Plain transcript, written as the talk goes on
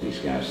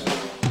guest.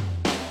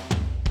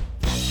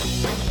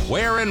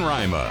 Ware and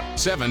Rima,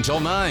 7 till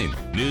 9.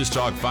 News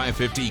Talk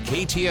 550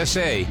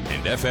 KTSA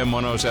and FM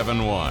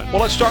 1071.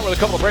 Well, let's start with a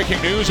couple of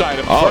breaking news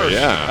items first.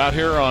 Yeah. Out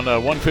here on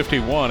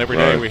 151, every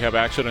day we have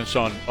accidents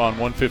on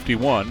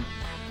 151.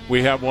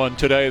 We have one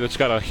today that's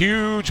got a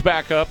huge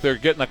backup. They're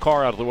getting the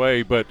car out of the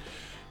way, but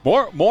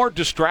more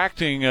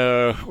distracting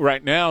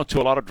right now to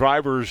a lot of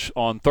drivers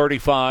on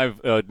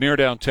 35 near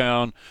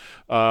downtown.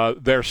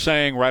 They're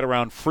saying right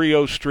around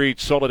Frio Street,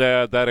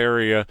 Soledad, that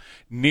area,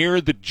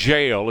 near the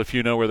jail, if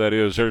you know where that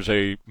is, there's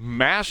a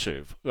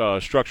massive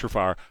structure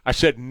fire. I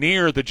said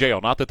near the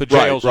jail, not that the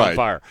jail's on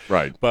fire.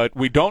 Right. But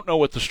we don't know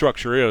what the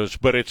structure is,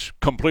 but it's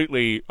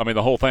completely,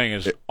 the whole thing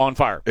is on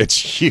fire. It's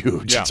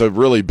huge. Yeah. It's a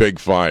really big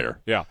fire.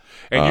 Yeah.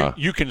 And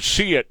you can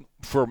see it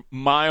for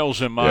miles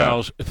and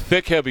miles,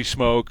 thick, heavy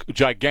smoke,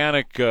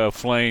 gigantic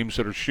flames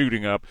that are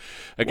shooting up.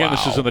 Again,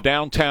 This is in the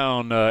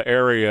downtown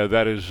area.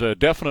 That is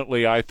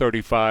definitely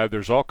I-35.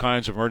 There's all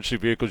kinds of emergency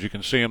vehicles. You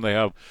can see them. They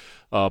have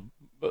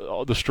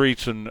the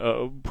streets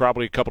and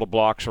probably a couple of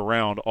blocks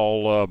around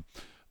all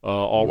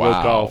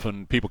roped off,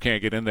 and people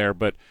can't get in there.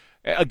 But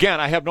again,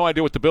 I have no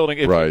idea what the building.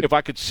 If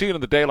I could see it in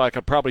the daylight, I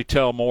could probably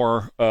tell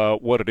more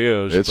what it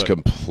is. It's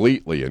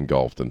completely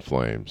engulfed in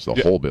flames. The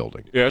whole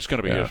building. Yeah, it's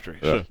going to be history.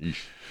 So,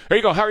 there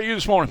you go. How are you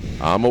this morning?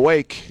 I'm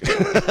awake. Hey,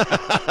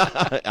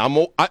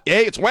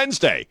 it's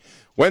Wednesday.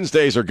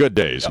 Wednesdays are good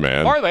days,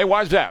 man. Are they?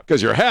 Why is that?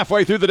 Because you're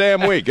halfway through the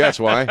damn week.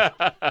 That's why.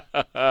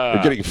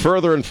 You're getting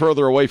further and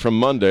further away from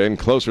Monday and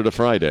closer to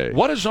Friday.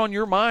 What is on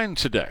your mind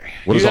today?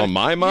 What is on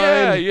my mind?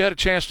 Yeah, you had a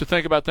chance to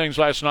think about things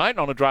last night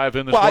on a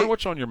drive-in this morning.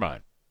 What's on your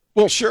mind?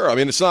 Well, sure.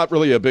 It's not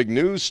really a big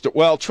news.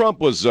 Well, Trump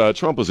was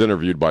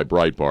interviewed by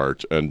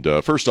Breitbart,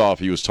 and first off,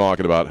 he was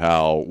talking about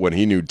how when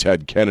he knew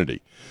Ted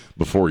Kennedy,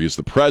 before he was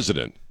the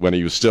president, when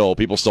he was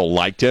people still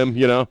liked him,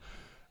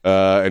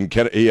 and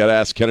he had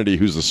asked Kennedy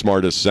who's the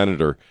smartest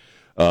senator,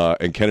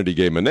 and Kennedy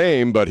gave him a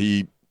name, but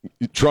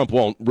Trump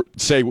won't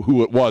say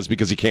who it was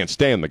because he can't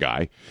stand the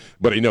guy,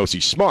 but he knows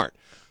he's smart.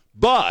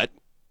 But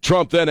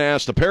Trump then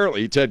asked,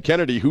 apparently, Ted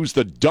Kennedy, who's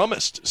the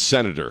dumbest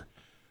senator.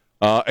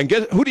 And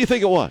who do you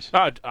think it was?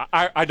 I know.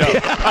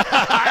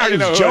 I already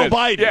know Joe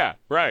Biden. Yeah,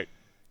 right.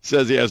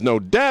 Says he has no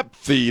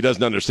depth. He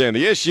doesn't understand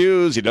the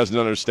issues. He doesn't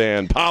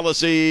understand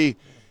policy.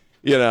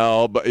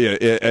 But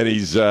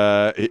he's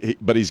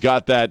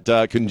got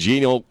that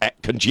congenial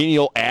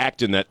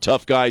act and that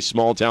tough guy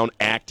small town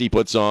act he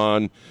puts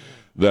on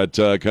that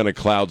kind of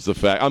clouds the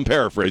fact. I'm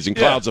paraphrasing.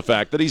 Clouds the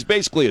fact that he's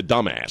basically a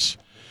dumbass.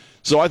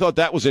 So I thought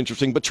that was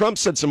interesting. But Trump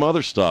said some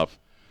other stuff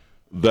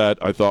that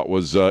I thought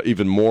was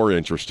even more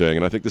interesting,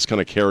 and I think this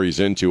kind of carries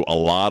into a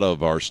lot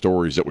of our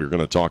stories that we're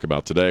going to talk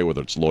about today,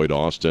 whether it's Lloyd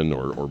Austin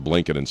or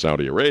Blinken in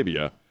Saudi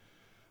Arabia,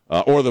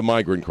 or the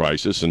migrant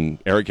crisis and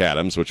Eric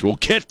Adams, which we'll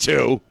get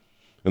to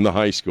in the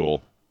high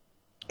school.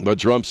 But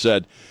Trump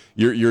said,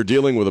 you're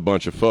dealing with a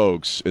bunch of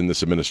folks in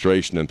this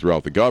administration and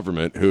throughout the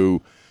government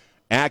who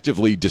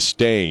actively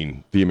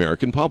disdain the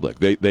American public.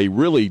 They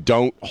really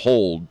don't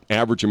hold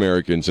average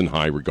Americans in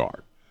high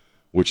regard,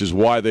 which is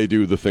why they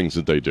do the things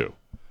that they do.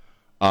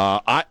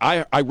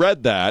 I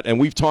read that, and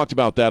we've talked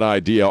about that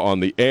idea on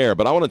the air,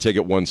 but I want to take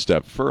it one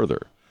step further.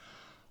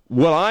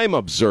 What I'm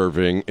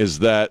observing is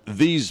that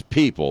these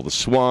people, the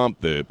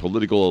swamp, the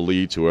political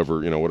elite, whoever,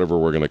 whatever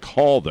we're going to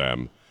call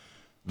them,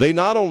 they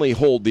not only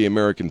hold the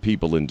American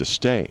people in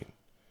disdain,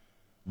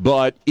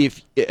 but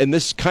and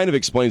this kind of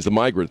explains the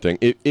migrant thing,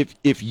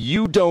 if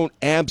you don't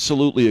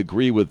absolutely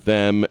agree with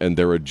them and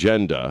their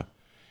agenda,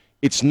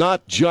 it's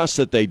not just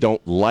that they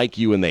don't like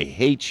you and they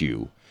hate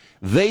you.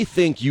 They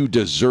think you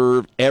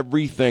deserve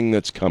everything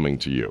that's coming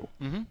to you.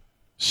 Mm-hmm.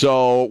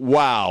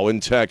 So,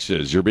 in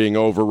Texas, you're being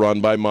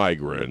overrun by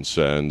migrants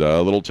and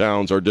little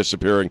towns are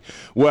disappearing.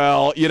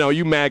 Well,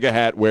 you MAGA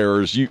hat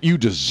wearers, you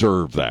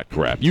deserve that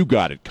crap. You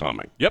got it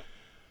coming. Yep.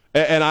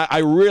 And I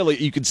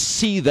really, you can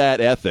see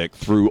that ethic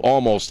through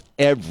almost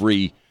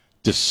every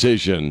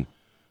decision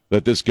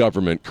that this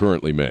government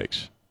currently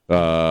makes.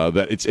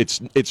 That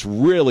it's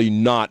really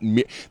not.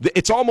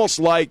 It's almost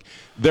like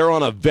they're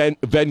on a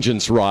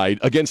vengeance ride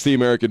against the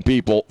American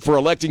people for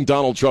electing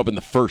Donald Trump in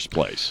the first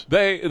place.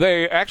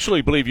 They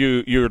actually believe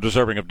you're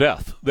deserving of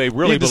death. They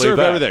really deserve believe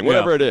that. Everything,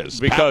 whatever it is,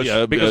 because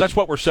that's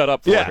what we're set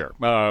up for here.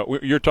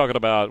 You're talking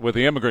about with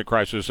the immigrant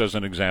crisis as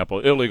an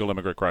example, illegal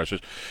immigrant crisis.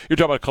 You're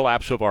talking about a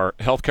collapse of our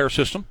healthcare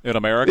system in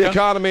America, the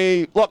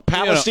economy. Look,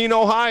 Palestine,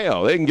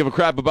 Ohio. They can give a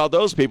crap about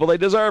those people. They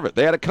deserve it.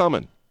 They had it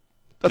coming.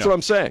 That's what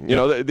I'm saying.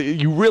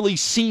 You really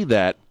see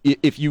that.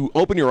 If you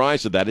open your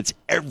eyes to that, it's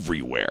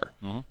everywhere.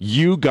 Mm-hmm.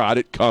 You got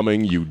it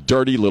coming, you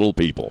dirty little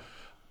people.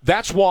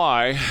 That's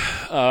why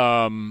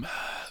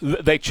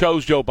they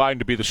chose Joe Biden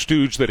to be the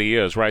stooge that he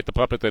is, right? The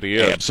puppet that he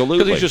is. Absolutely.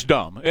 Because he's just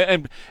dumb.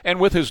 And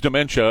with his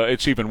dementia,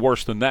 it's even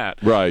worse than that.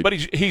 Right. But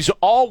he's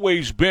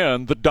always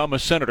been the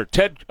dumbest senator.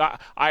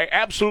 I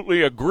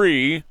absolutely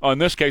agree on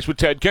this case with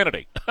Ted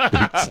Kennedy.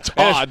 It's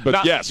odd, but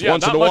once in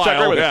a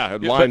while,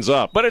 it lines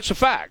up. But it's a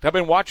fact. I've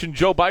been watching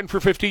Joe Biden for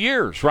 50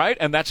 years, right?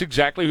 And that's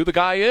exactly who the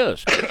guy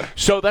is.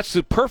 So that's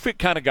the perfect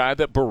kind of guy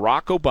that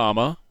Barack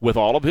Obama, with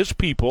all of his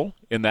people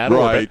in that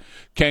orbit,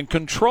 can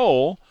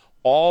control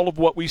all of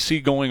what we see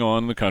going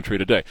on in the country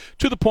today,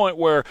 to the point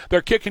where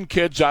they're kicking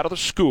kids out of the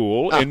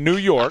school in New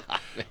York,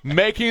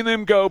 making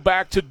them go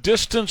back to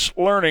distance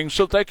learning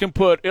so that they can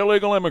put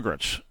illegal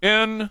immigrants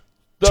in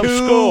the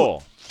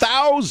school.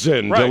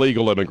 2,000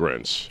 illegal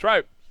immigrants. That's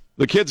right.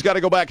 The kids got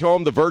to go back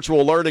home to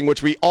virtual learning,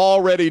 which we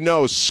already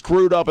know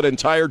screwed up an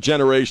entire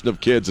generation of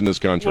kids in this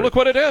country. Well, look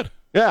what it did.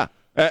 Yeah.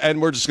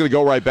 And we're just going to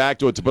go right back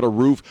to it to put a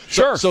roof.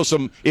 Sure. So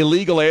some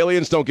illegal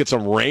aliens don't get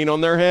some rain on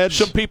their heads.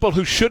 Some people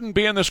who shouldn't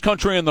be in this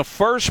country in the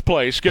first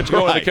place get to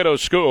go into kiddos'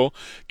 school.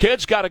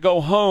 Kids got to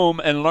go home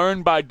and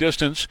learn by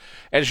distance.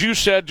 As you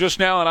said just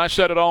now, and I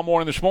said it all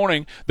morning this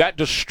morning, that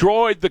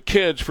destroyed the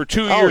kids for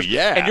 2 years. Oh,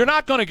 yeah. And you're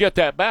not going to get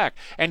that back.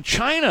 And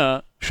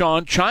China,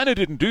 Sean, China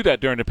didn't do that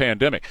during the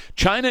pandemic.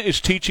 China is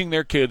teaching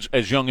their kids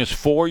as young as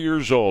 4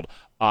 years old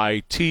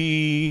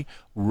IT,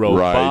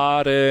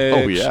 robotics.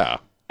 Oh, yeah.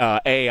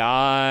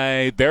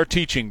 AI, they're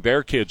teaching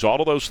their kids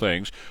all of those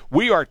things.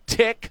 We are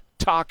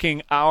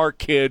tick-tocking our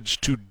kids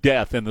to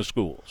death in the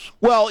schools.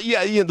 Well,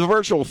 yeah, the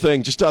virtual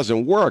thing just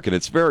doesn't work, and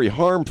it's very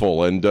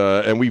harmful,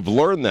 and we've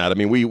learned that. I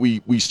mean,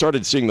 we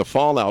started seeing the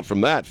fallout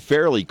from that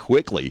fairly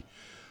quickly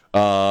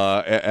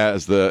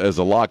as the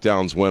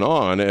lockdowns went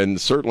on, and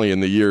certainly in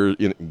the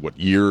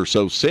year or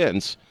so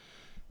since.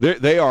 They've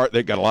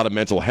got a lot of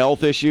mental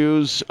health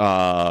issues.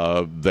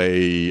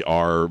 They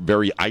are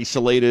very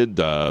isolated.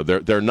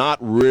 They're not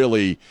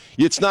really.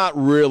 It's not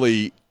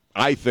really,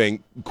 I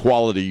think,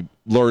 quality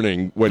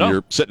learning when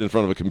you're sitting in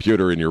front of a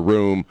computer in your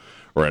room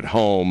or at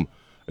home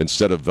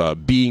instead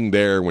of being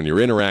there when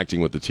you're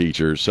interacting with the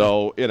teacher.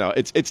 So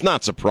it's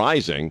not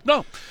surprising.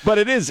 No, but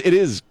it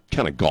is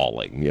kind of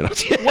galling.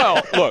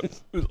 Well,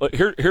 look,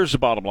 here's the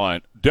bottom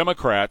line: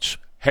 Democrats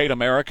hate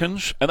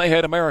Americans and they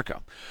hate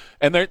America.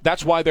 And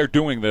that's why they're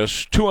doing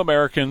this to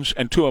Americans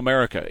and to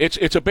America.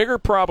 It's a bigger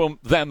problem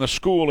than the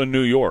school in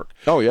New York.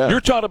 Oh, yeah. You're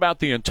talking about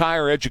the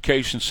entire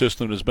education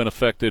system that has been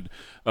affected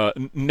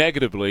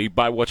negatively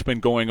by what's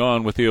been going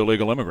on with the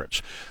illegal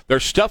immigrants.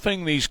 They're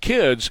stuffing these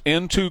kids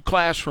into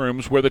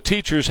classrooms where the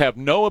teachers have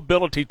no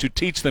ability to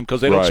teach them because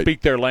they don't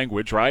speak their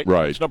language, right?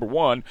 Right. That's number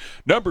one.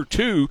 Number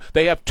two,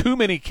 they have too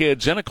many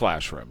kids in a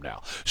classroom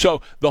now.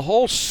 So the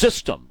whole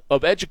system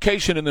of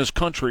education in this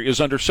country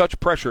is under such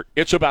pressure,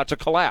 it's about to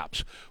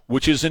collapse,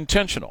 which is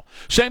intentional.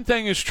 Same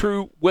thing is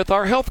true with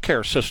our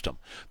healthcare system.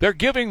 They're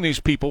giving these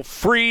people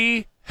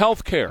free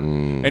health care.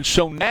 And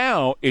so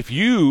now,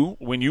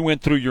 when you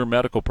went through your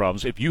medical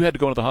problems, if you had to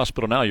go to the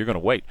hospital now, you're going to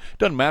wait.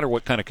 Doesn't matter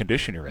what kind of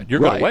condition you're in. You're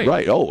going to wait.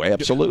 Right. Oh,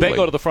 absolutely. They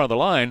go to the front of the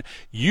line.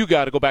 You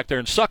got to go back there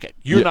and suck it.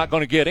 You're not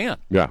going to get in.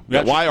 Yeah.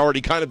 Well, I already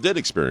kind of did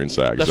experience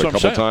that. That's a what I'm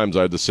couple saying. times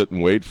I had to sit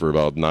and wait for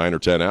about 9 or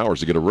 10 hours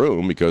to get a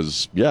room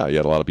because, you had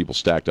a lot of people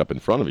stacked up in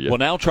front of you. Well,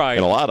 now try.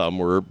 And a lot of them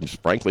were,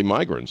 frankly,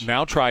 migrants.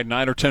 Now try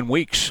 9 or 10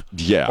 weeks.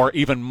 Yeah. Or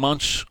even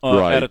months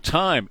at a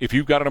time. If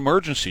you've got an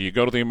emergency, you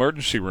go to the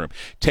emergency room.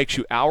 It takes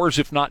you hours,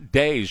 if not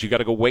days. You got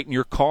to go wait in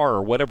your car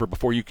or whatever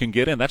before you can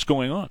get in. That's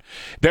going on.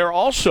 They're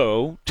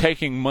also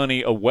taking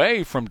money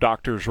away from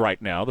doctors right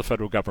now, the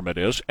federal government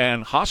is,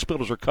 and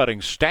hospitals are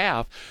cutting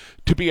staff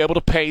to be able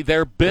to pay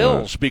their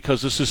bills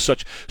because this is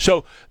such.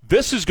 So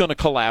this is going to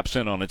collapse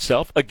in on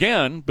itself.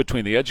 Again,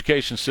 between the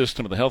education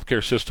system and the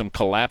healthcare system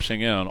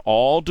collapsing in,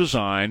 all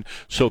designed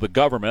so the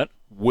government,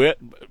 with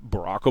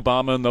Barack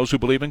Obama and those who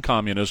believe in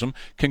communism,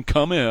 can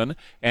come in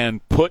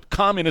and put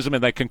communism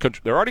in. They're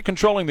already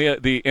controlling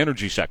the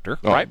energy sector,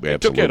 right? Absolutely.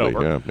 Took it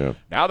over. Yeah.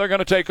 Now they're going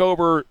to take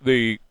over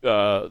the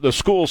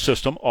school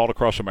system all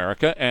across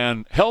America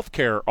and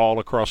healthcare all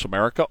across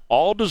America,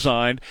 all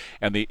designed,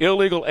 and the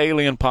illegal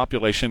alien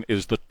population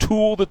is the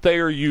tool that they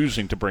are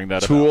using to bring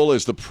that about. Tool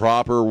is the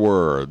proper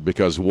word,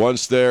 because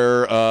once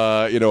they're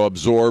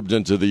absorbed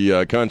into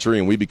the country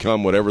and we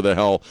become whatever the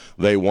hell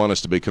they want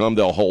us to become,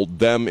 they'll hold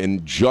them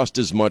in just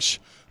as much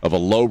of a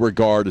low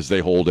regard as they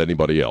hold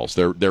anybody else.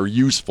 They're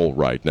useful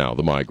right now,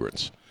 the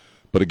migrants.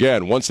 But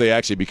again, once they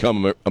actually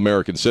become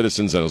American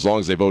citizens, and as long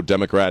as they vote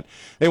Democrat,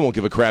 they won't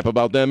give a crap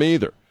about them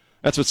either.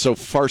 That's what's so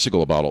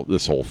farcical about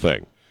this whole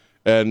thing.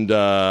 And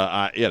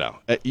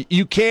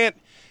you can't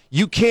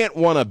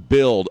want to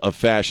build a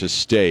fascist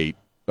state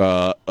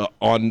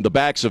on the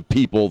backs of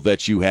people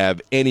that you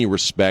have any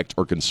respect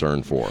or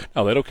concern for.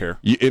 Oh, they don't care.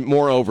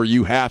 Moreover,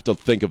 you have to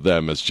think of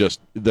them as just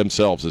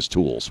themselves as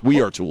tools.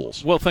 We are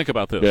tools. Well, think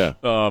about this. Yeah.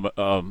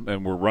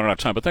 And we're running out of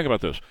time, but think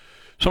about this.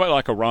 Somebody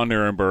like a Ron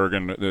Nirenberg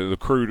and the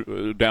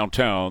crew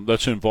downtown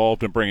that's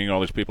involved in bringing all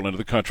these people into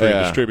the country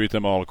and distribute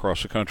them all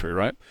across the country,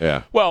 right?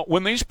 Yeah. Well,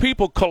 when these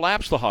people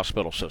collapse the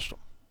hospital system,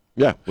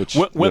 Yeah, which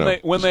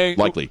when they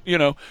likely.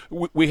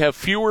 We have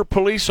fewer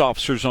police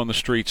officers on the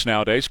streets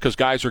nowadays because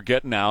guys are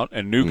getting out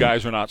and new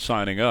guys are not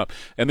signing up,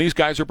 and these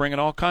guys are bringing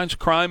all kinds of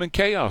crime and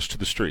chaos to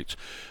the streets.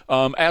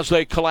 As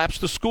they collapse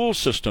the school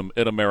system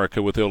in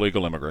America with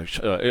illegal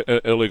immigration,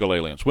 illegal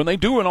aliens, when they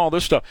doing all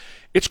this stuff,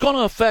 it's going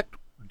to affect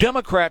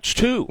Democrats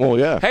too. Oh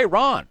yeah. Hey,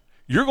 Ron,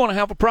 you're going to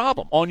have a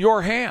problem on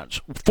your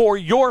hands for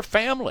your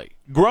family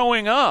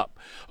growing up.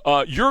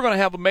 You're going to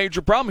have a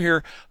major problem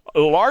here,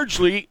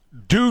 largely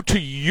due to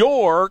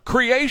your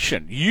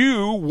creation.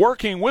 You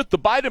working with the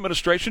Biden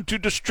administration to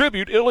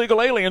distribute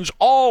illegal aliens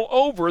all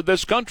over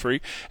this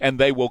country, and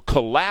they will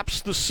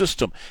collapse the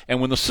system. And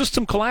when the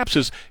system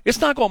collapses,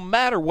 it's not going to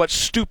matter what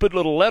stupid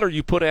little letter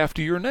you put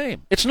after your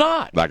name. It's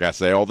not. Like I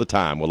say all the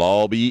time, we'll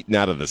all be eating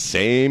out of the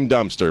same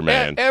dumpster,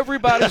 man. And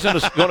everybody's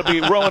going to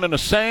be rowing in the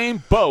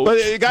same boat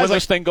when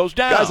this thing goes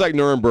down. Guys like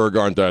Nuremberg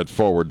aren't that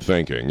forward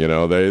thinking.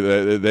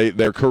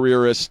 They're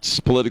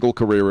careerists, political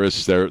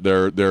careerists.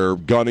 They're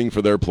gunning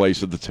for their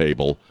place at the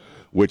table,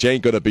 which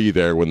ain't going to be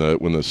there when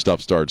the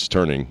stuff starts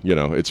turning.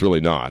 It's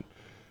really not.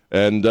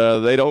 And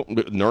they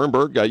don't.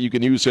 Nuremberg, you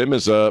can use him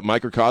as a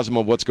microcosm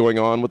of what's going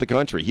on with the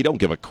country. He don't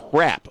give a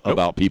crap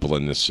about people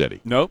in this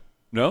city. Nope.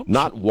 No,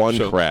 not one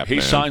crap.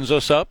 He signs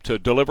us up to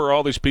deliver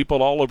all these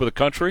people all over the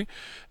country,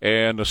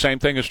 and the same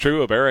thing is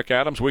true of Eric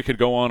Adams. We could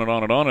go on and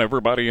on and on.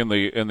 Everybody in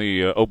the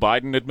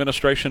Biden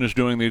administration is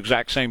doing the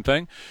exact same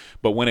thing,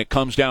 but when it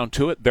comes down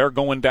to it, they're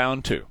going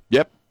down too.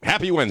 Yep.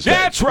 Happy Wednesday.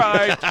 That's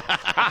right.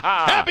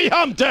 Happy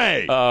Hump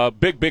Day.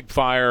 Big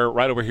fire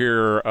right over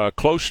here,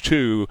 close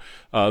to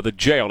the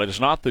jail. It is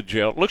not the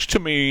jail. It looks to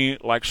me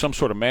like some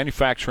sort of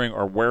manufacturing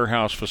or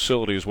warehouse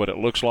facility is what it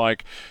looks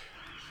like.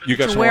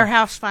 It's a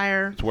warehouse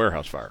fire. It's a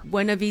warehouse fire.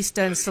 Buena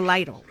Vista and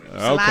Salado.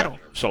 Okay.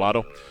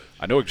 Salado.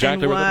 I know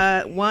exactly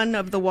where one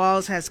of the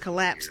walls has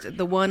collapsed.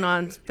 The one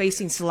on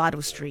facing Salado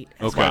Street.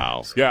 Okay.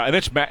 Wow. Yeah, and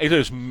it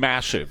is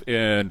massive,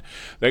 and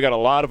they got a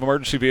lot of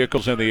emergency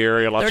vehicles in the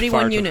area. Lots 31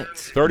 of fire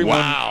units. 31.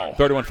 Wow.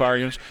 31 fire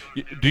units.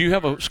 Do you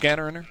have a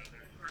scanner in there?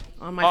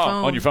 On my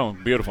phone. On your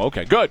phone. Beautiful.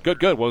 Okay,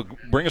 good. Well,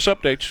 bring us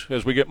updates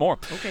as we get more.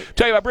 Okay.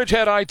 Tell you about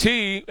Bridgehead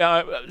IT,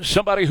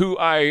 somebody who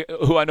I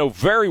know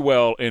very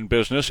well in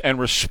business and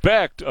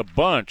respect a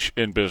bunch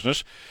in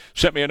business,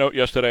 sent me a note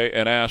yesterday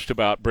and asked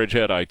about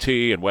Bridgehead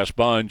IT and Wes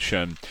Bunch,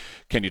 and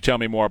can you tell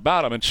me more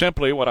about them? And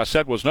simply what I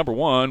said was, number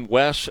one,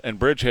 Wes and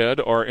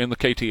Bridgehead are in the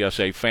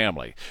KTSA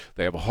family.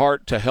 They have a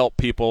heart to help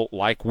people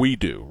like we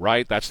do,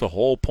 right? That's the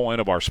whole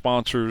point of our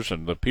sponsors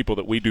and the people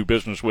that we do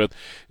business with,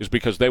 is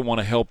because they want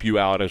to help you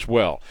out as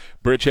well.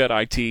 Bridgehead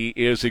IT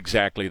is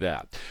exactly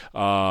that.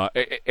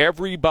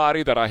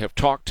 Everybody that I have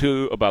talked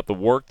to about the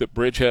work that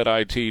Bridgehead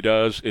IT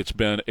does, it's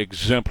been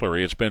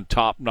exemplary. It's been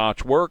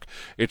top-notch work.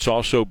 It's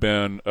also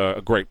been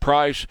a great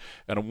price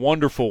and a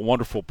wonderful,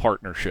 wonderful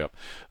partnership.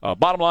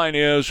 Bottom line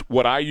is,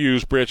 what I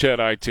use Bridgehead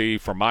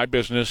IT for my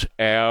business,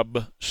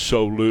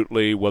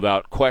 absolutely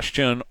without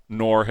question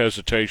nor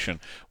hesitation,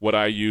 what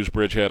I use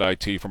Bridgehead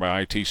IT for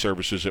my IT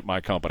services at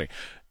my company.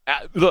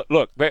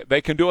 Look,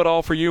 they can do it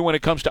all for you when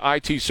it comes to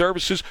IT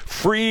services,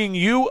 freeing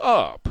you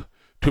up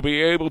to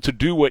be able to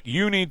do what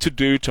you need to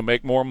do to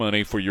make more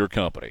money for your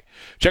company.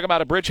 Check them out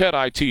at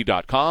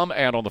bridgeheadit.com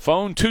and on the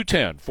phone,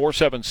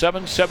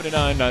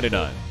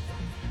 210-477-7999.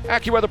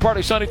 AccuWeather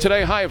partly sunny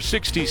today, high of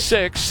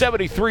 66,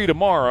 73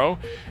 tomorrow.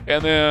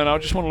 And then I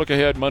just want to look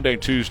ahead Monday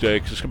and Tuesday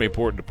because it's going to be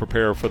important to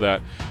prepare for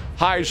that.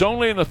 Highs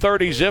only in the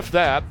 30s, if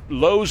that.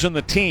 Lows in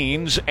the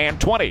teens and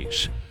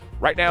 20s.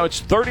 Right now it's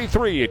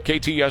 33 at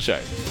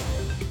KTSA.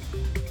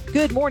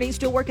 Good morning.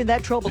 Still working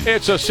that trouble.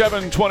 It's a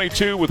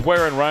 7:22 with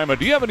Ware and Rima.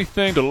 Do you have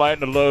anything to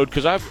lighten the load?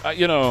 Because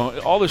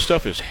all this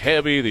stuff is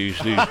heavy.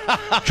 These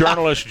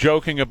journalists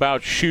joking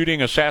about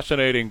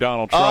assassinating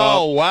Donald Trump.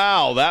 Oh,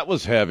 wow. That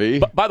was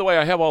heavy. By the way,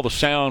 I have all the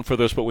sound for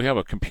this, but we have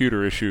a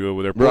computer issue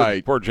over there.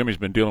 Poor Jimmy's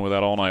been dealing with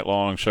that all night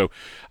long, so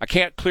I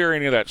can't clear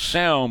any of that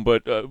sound.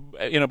 But,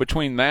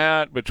 between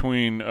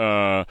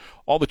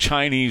all the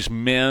Chinese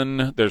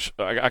men,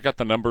 I got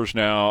the numbers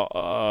now,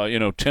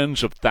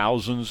 tens of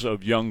thousands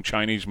of young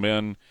Chinese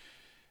men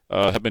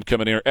have been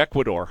coming here.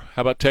 Ecuador,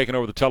 how about taking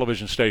over the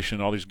television station,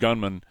 all these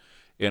gunmen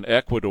in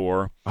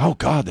Ecuador? Oh,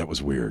 God, that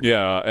was weird.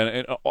 Yeah,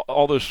 and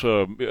all this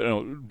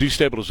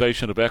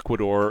destabilization of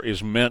Ecuador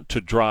is meant to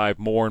drive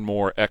more and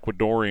more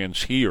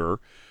Ecuadorians here.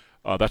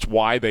 That's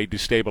why they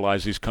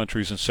destabilize these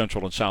countries in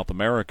Central and South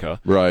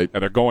America. Right.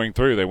 And they're going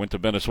through. They went to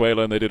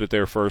Venezuela, and they did it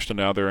there first, and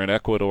now they're in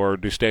Ecuador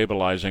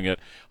destabilizing it.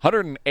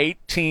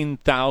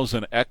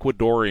 118,000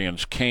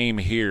 Ecuadorians came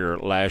here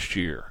last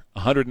year.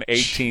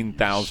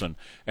 118,000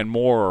 and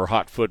more are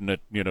hot-footing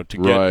it, to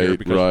get here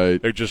because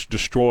they just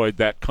destroyed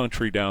that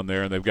country down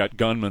there, and they've got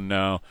gunmen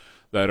now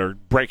that are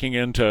breaking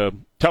into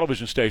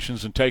television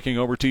stations and taking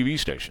over TV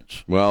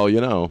stations. Well,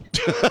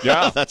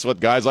 yeah, that's what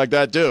guys like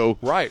that do.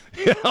 Right.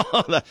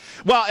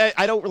 Well,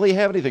 I don't really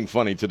have anything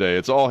funny today.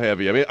 It's all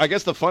heavy. I mean, I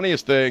guess the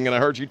funniest thing, and I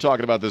heard you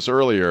talking about this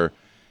earlier,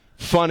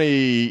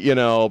 funny,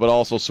 but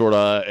also sort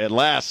of, at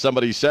last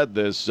somebody said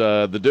this,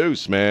 the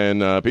Deuce,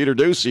 man, Peter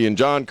Ducey and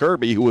John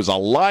Kirby, who was a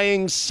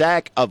lying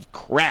sack of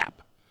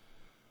crap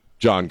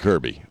John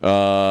Kirby.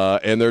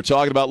 And they're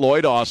talking about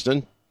Lloyd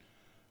Austin.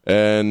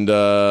 And,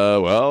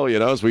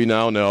 as we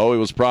now know, it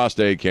was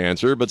prostate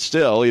cancer, but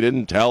still, he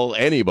didn't tell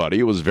anybody.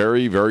 It was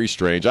very, very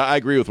strange. I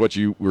agree with what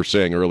you were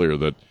saying earlier,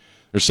 that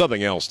there's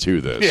something else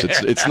to this.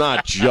 It's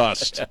not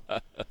just...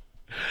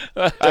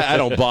 I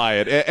don't buy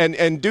it.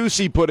 And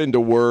Ducey put into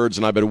words,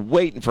 and I've been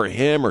waiting for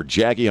him or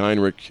Jackie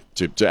Heinrich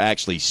to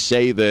actually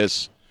say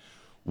this.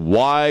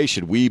 Why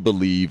should we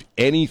believe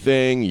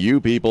anything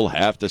you people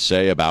have to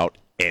say about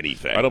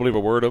anything? I don't believe a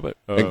word of it.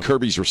 And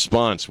Kirby's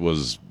response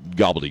was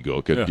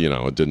gobbledygook.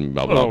 It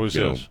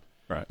didn't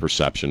right.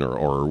 Perception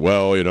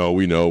or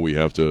we know we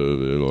have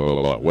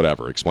to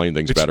whatever, explain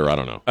things better. I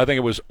don't know. I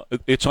think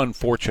it's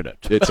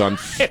unfortunate.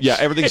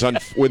 Everything's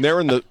when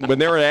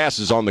their ass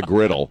is on the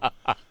griddle.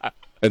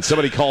 And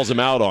somebody calls him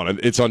out on it.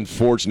 It's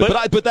unfortunate.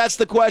 But that's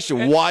the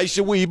question. Why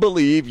should we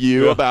believe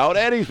you about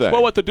anything?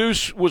 Well, what the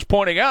Deuce was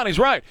pointing out, he's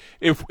right.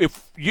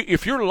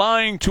 If you're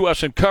lying to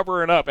us and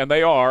covering up, and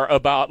they are,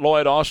 about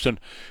Lloyd Austin,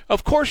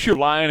 of course you're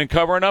lying and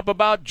covering up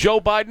about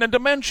Joe Biden and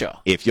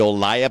dementia. If you'll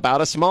lie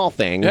about a small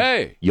thing,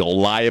 you'll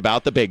lie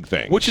about the big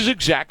thing. Which is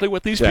exactly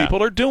what these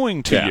people are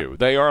doing to you.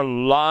 They are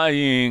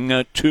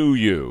lying to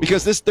you.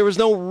 Because there was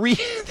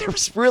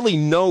really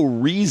no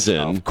reason.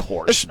 Of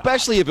course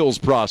especially if it was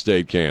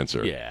prostate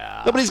cancer.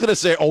 Yeah. Nobody's going to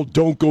say,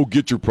 don't go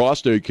get your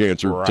prostate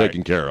cancer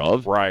taken care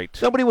of. Right.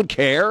 Nobody would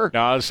care.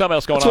 No, there's something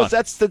else going on.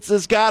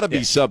 There's got to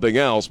be something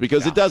else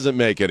because it doesn't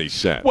make any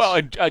sense. Well,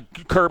 and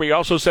Kirby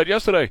also said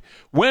yesterday,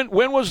 when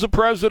was the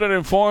president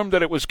informed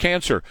that it was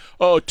cancer?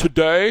 Oh,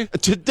 today?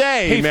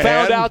 Today, He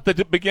found out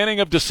the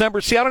beginning of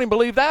December. See, I don't even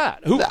believe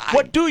that.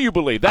 What do you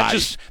believe?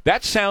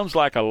 That sounds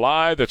like a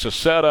lie that's a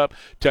setup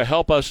to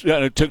help us,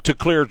 to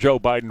clear Joe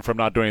Biden from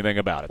not doing anything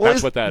about it.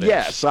 That's what that is.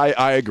 Yes,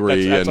 I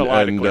agree. That's a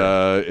lie to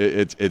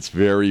clear. It's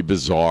very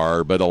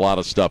bizarre, but a lot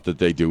of stuff that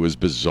they do is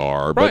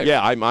bizarre. Right. But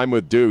yeah, I'm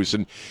with Deuce,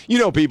 and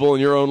people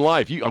in your own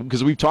life,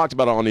 because we've talked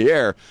about it on the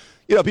air.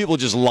 People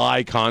just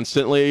lie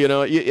constantly.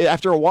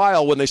 After a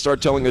while, when they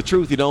start telling the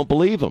truth, you don't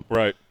believe them.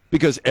 Right.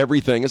 Because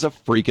everything is a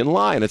freaking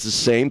lie, and it's the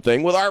same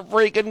thing with our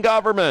freaking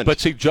government. But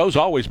see, Joe's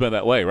always been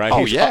that way,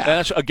 right? Yeah.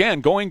 That's,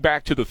 again, going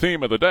back to the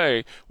theme of the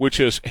day, which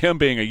is him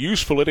being a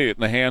useful idiot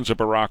in the hands of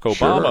Barack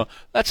Obama. Sure.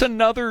 That's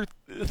another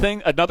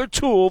thing, another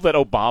tool that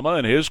Obama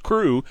and his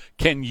crew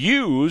can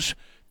use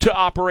to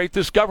operate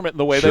this government in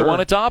the way they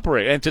want it to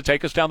operate and to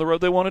take us down the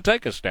road they want to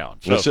take us down.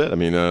 So. That's it. I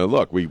mean,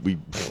 look,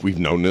 we've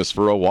known this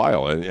for a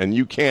while, and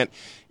you can't,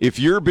 if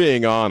you're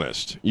being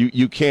honest,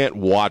 you can't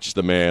watch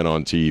the man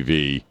on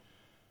TV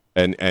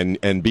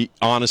and be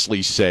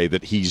honestly say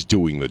that he's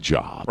doing the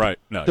job. Right.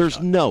 No, there's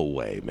no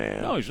way,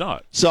 man. No, he's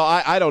not. So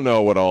I don't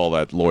know what all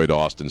that Lloyd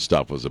Austin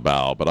stuff was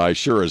about, but I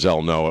sure as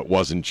hell know it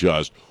wasn't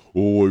just,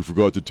 I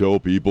forgot to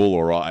tell people,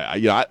 or I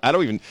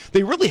don't even.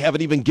 They really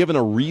haven't even given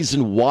a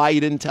reason why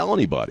he didn't tell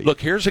anybody. Look,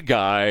 here's a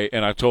guy,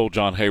 and I told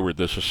John Hayward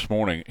this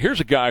morning.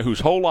 Here's a guy whose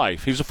whole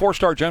life, he's a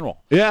 4-star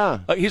general. Yeah,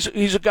 he's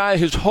a guy,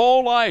 his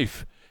whole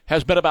life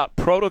has been about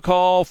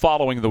protocol,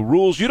 following the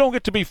rules. You don't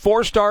get to be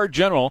 4-star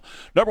general.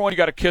 Number one, you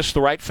got to kiss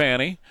the right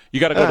fanny. You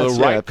got to go to the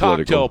right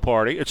cocktail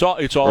party. It's all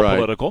right.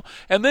 Political.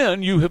 And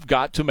then you have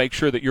got to make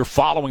sure that you're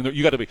following.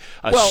 You got to be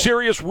a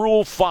serious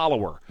rule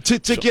follower. To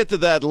get to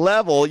that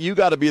level, you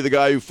got to be the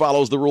guy who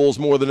follows the rules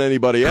more than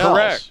anybody else.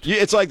 Correct.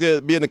 It's like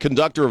being a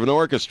conductor of an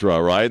orchestra,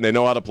 right? And they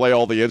know how to play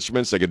all the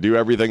instruments. They can do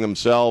everything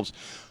themselves,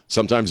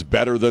 sometimes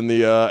better than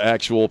the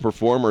actual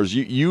performers.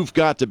 You've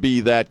got to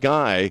be that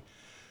guy.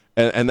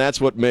 And that's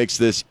what makes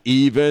this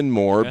even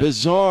more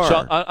bizarre.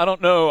 So I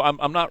don't know.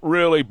 I'm not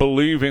really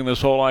believing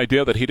this whole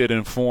idea that he didn't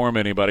inform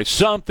anybody.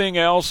 Something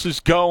else is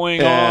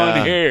going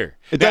on here.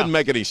 It doesn't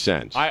make any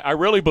sense. I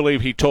really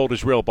believe he told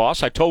his real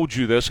boss. I told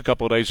you this a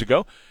couple of days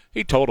ago.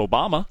 He told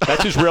Obama.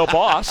 That's his real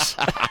boss.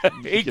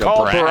 He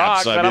called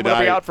Barack, but I'm going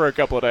to be out for a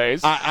couple of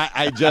days.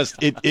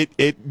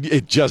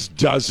 It just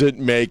doesn't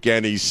make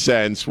any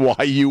sense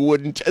why you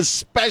wouldn't,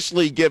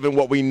 especially given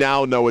what we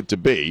now know it to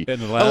be.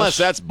 Unless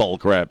that's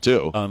bullcrap,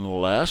 too.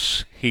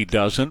 Unless he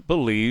doesn't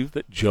believe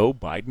that Joe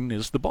Biden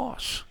is the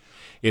boss.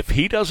 If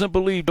he doesn't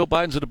believe Joe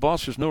Biden's the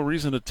boss, there's no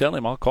reason to tell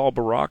him, I'll call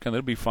Barack and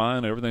it'll be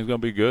fine. Everything's going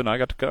to be good, and I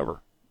got to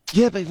cover.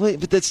 Yeah,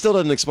 but that still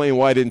doesn't explain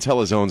why he didn't tell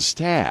his own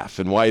staff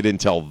and why he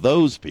didn't tell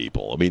those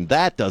people. I mean,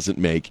 that doesn't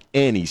make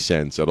any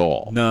sense at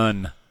all.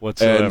 None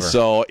whatsoever. And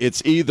so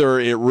it's either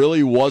it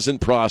really wasn't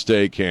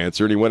prostate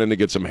cancer and he went in to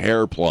get some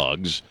hair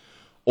plugs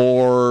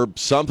or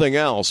something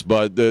else,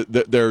 but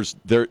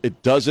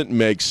it doesn't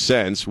make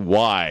sense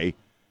why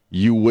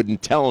you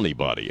wouldn't tell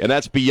anybody. And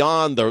that's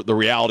beyond the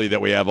reality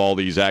that we have all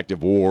these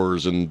active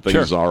wars and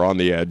things are on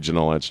the edge and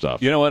all that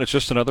stuff. You know what? It's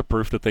just another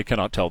proof that they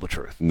cannot tell the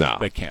truth. No.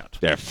 They can't.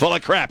 They're full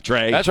of crap,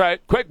 Trey. That's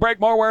right. Quick break.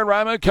 More Ware and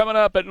Rima coming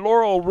up at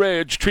Laurel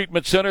Ridge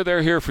Treatment Center.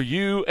 They're here for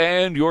you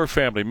and your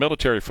family.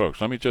 Military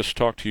folks, let me just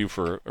talk to you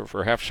for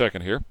half a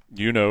second here.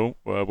 You know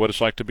what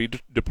it's like to be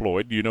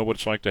deployed. You know what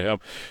it's like to have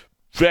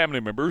family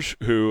members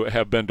who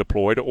have been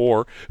deployed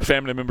or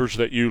family members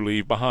that you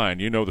leave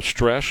behind. You know the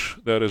stress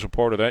that is a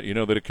part of that. You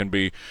know that it can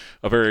be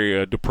a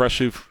very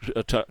depressive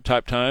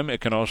type time.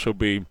 It can also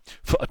be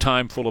a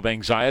time full of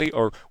anxiety.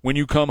 Or when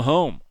you come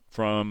home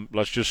from,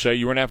 let's just say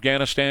you were in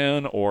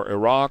Afghanistan or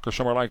Iraq or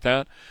somewhere like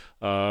that,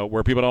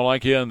 where people don't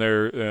like you and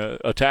they're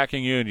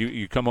attacking you, and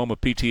you come home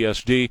with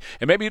PTSD,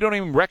 and maybe you don't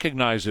even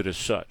recognize it as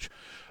such.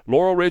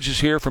 Laurel Ridge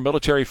is here for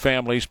military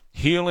families.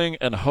 Healing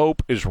and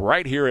hope is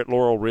right here at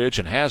Laurel Ridge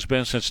and has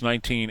been since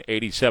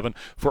 1987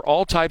 for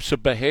all types of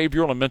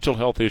behavioral and mental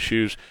health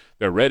issues.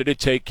 They're ready to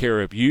take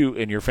care of you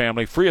and your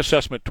family. Free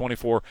assessment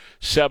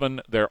 24/7.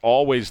 They're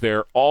always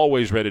there,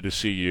 always ready to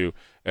see you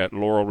at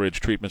Laurel Ridge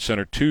Treatment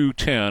Center,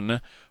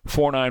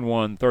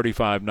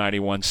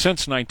 210-491-3591.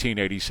 Since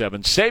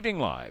 1987, saving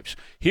lives,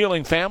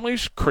 healing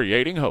families,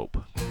 creating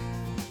hope.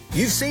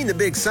 You've seen the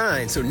big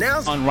sign, so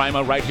now's on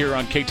Rima right here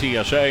on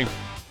KTSA.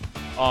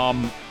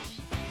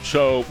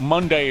 So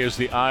Monday is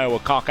the Iowa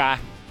caucus.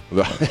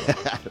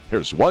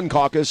 There's 1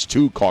 caucus,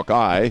 2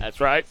 caucus.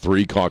 That's right.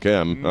 3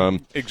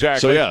 caucus.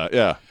 Exactly. So,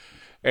 yeah.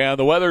 And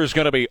the weather is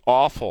going to be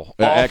awful.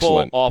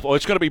 Excellent. Awful.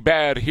 It's going to be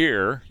bad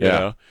here. You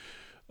know?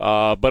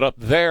 But up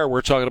there,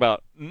 we're talking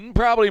about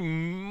probably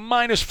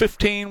minus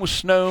 15 with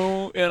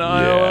snow in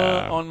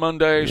Iowa on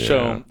Monday. Yeah.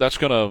 So that's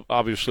going to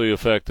obviously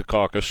affect the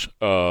caucus.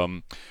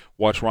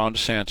 Watch Ron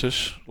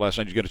DeSantis. Last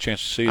night, you get a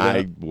chance to see that?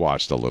 I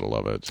watched a little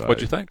of it.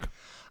 What'd you think?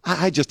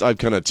 I've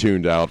kind of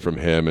tuned out from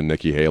him and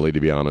Nikki Haley,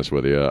 to be honest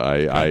with you.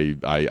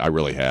 I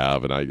really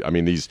have, and I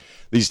mean these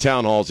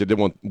town halls they did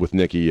one with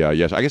Nikki.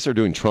 Yes, I guess they're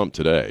doing Trump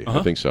today.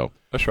 I think so.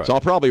 That's right. So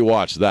I'll probably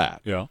watch that.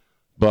 Yeah.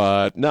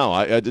 But no,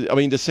 I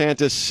mean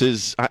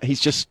DeSantis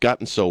he's just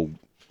gotten so.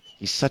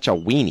 He's such a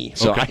weenie.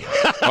 So okay.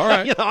 All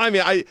right.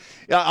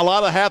 A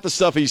lot of half the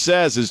stuff he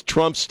says is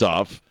Trump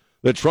stuff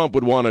that Trump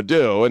would want to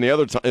do, and the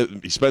other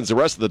time he spends the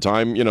rest of the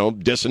time,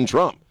 dissing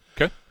Trump.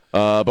 Okay.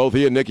 Both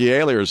he and Nikki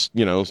Haley are,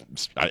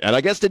 and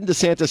I guess didn't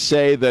DeSantis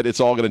say that it's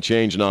all going to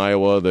change in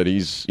Iowa, that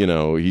he's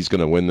going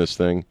to win this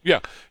thing? Yeah.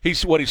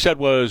 What he said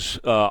was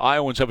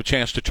Iowans have a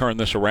chance to turn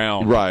this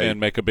around and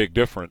make a big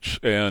difference.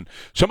 And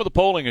some of the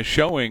polling is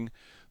showing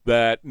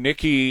that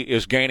Nikki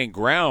is gaining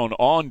ground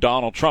on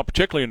Donald Trump,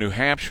 particularly in New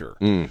Hampshire.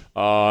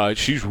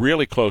 She's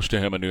really close to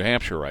him in New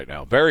Hampshire right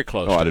now. Very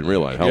close. Oh, I didn't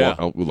realize. How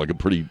long, like a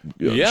pretty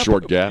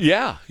short gap?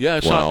 Yeah.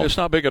 It's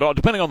not big at all,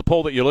 depending on the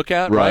poll that you look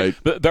at. Right.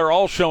 They're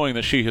all showing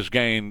that she has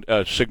gained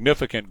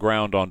significant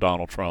ground on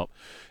Donald Trump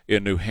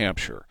in New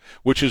Hampshire,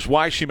 which is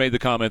why she made the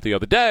comment the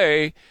other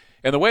day.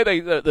 And the way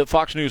the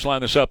Fox News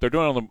lined this up, they're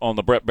doing it on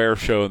the Brett Baer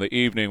show in the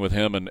evening with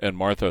him and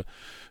Martha.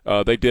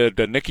 They did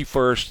Nikki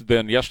first,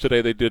 then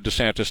yesterday they did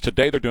DeSantis.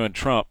 Today they're doing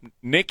Trump.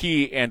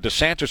 Nikki and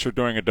DeSantis are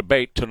doing a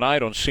debate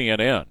tonight on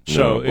CNN.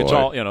 So it's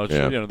all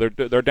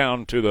they're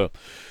down to the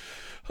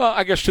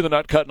to the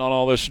nut cutting on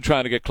all this and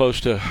trying to get close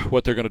to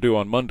what they're going to do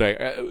on Monday.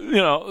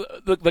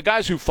 The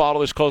guys who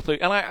follow this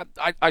closely, and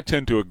I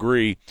tend to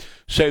agree,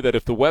 say that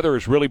if the weather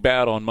is really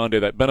bad on Monday,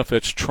 that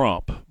benefits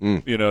Trump.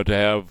 To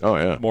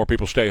have more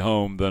people stay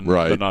home than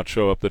not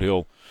show up.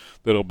 That'll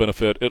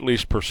benefit at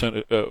least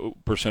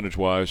percentage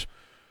wise.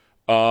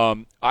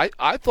 I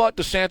thought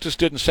DeSantis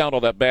didn't sound all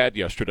that bad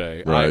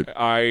yesterday. Right.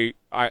 I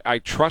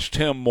trust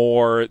him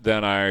more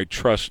than I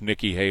trust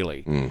Nikki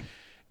Haley.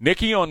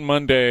 Nikki on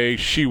Monday,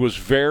 she was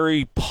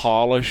very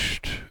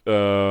polished,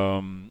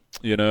 very,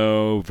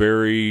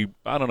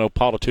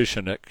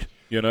 politicianic.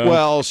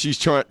 Well, she's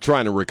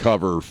trying to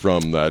recover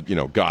from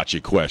that,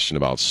 gotcha question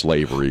about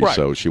slavery. Right.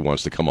 So she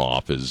wants to come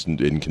off as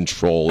in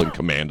control and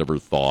command of her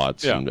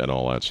thoughts and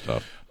all that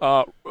stuff.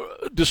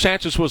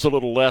 DeSantis was a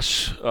little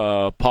less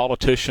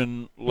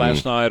politician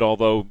last night,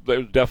 although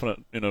there's definite,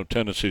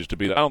 tendencies to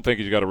be that. I don't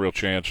think he's got a real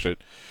chance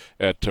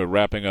at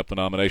wrapping up the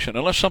nomination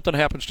unless something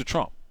happens to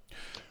Trump.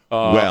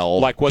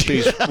 Like what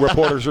these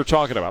reporters are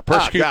talking about.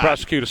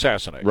 Prosecute,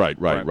 assassinate.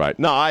 Right.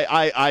 No,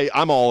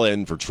 I'm all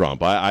in for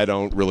Trump. I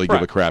don't really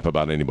give a crap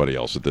about anybody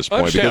else at this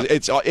point because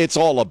it's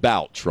all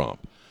about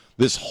Trump.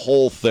 This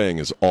whole thing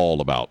is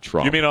all about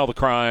Trump. You mean all the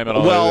crime and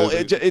all that? Well,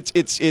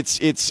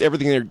 it's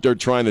everything they're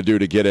trying to do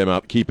to get him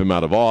out, keep him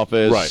out of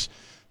office. Right.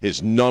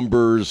 His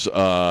numbers,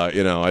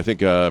 I think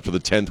for the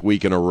 10th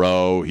week in a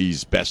row,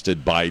 he's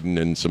bested Biden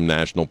in some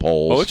national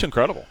polls. Oh, it's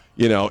incredible.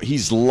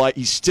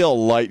 He's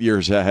still light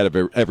years ahead of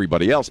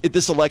everybody else.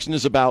 This election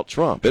is about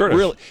Trump.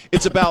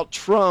 It's about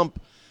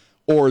Trump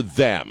or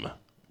them.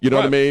 You know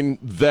what I mean?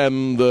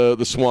 Them,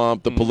 the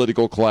swamp, the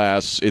political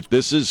class.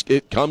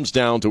 It comes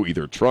down to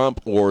either Trump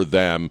or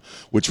them,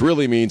 which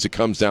really means it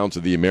comes down to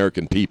the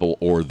American people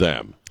or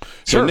them.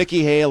 So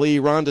Nikki Haley,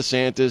 Ron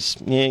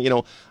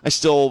DeSantis, I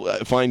still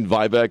find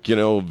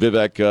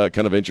Vivek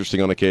kind of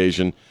interesting on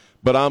occasion.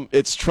 But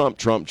it's Trump,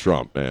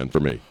 man, for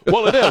me.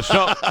 Well, it is.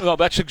 No,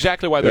 that's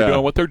exactly why they're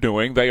doing what they're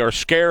doing. They are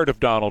scared of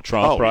Donald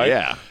Trump, right?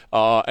 Yeah.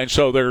 And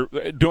so they're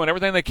doing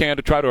everything they can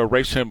to try to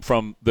erase him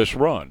from this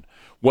run.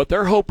 What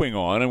they're hoping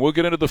on, and we'll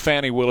get into the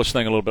Fannie Willis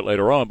thing a little bit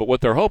later on, but what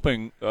they're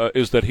hoping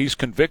is that he's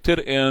convicted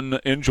in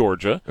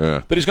Georgia,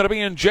 that he's going to be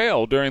in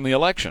jail during the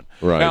election.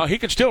 Right. Now, he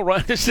can still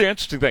run. This is the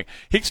interesting thing.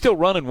 He can still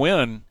run and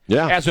win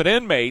as an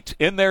inmate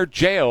in their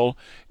jail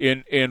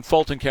in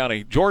Fulton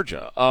County,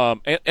 Georgia,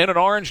 in an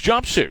orange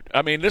jumpsuit.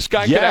 I mean, this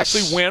guy could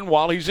actually win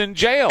while he's in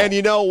jail. And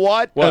you know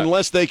what?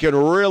 Unless they can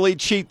really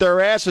cheat their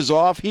asses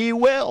off, he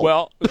will.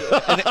 Well,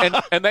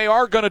 and they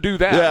are going to do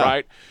that,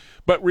 right?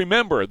 But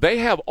remember, they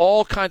have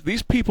all kinds.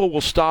 These people will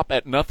stop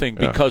at nothing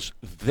because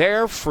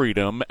their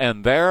freedom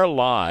and their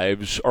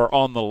lives are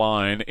on the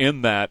line.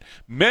 In that,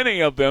 many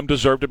of them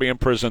deserve to be in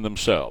prison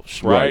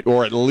themselves, right?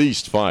 Or at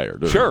least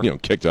fired, or,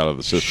 kicked out of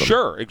the system.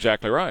 Sure,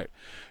 exactly right.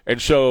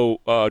 And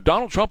so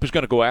Donald Trump is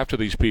going to go after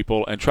these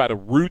people and try to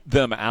root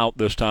them out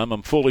this time.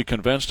 I'm fully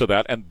convinced of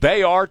that. And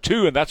they are,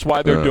 too, and that's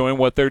why they're doing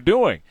what they're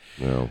doing.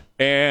 Yeah.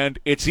 And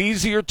it's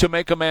easier to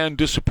make a man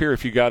disappear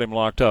if you got him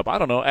locked up. I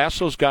don't know. Ask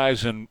those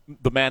guys in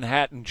the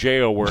Manhattan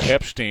jail where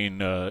Epstein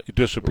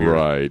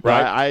disappeared.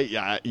 Right.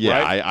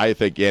 I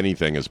think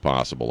anything is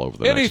possible over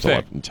the next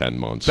 10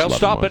 months. They'll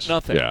stop months. at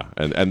nothing. Yeah,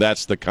 and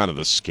that's the kind of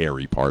the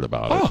scary part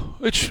about it. Oh,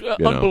 it's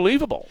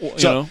unbelievable.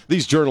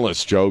 These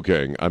journalists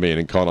joking,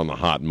 and caught on the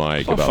hot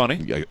mic about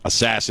funny.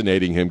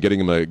 Assassinating him,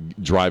 getting him to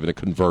drive in a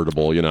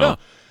convertible, Yeah.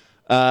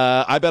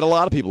 I bet a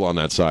lot of people on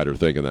that side are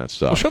thinking that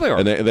stuff. Well, sure they are.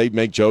 And they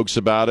make jokes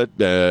about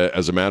it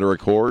as a matter of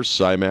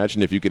course. I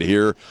imagine if you could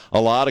hear a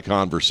lot of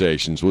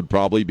conversations would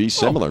probably be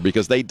similar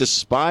because they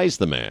despise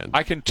the man.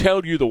 I can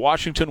tell you the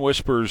Washington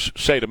Whispers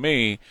say to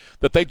me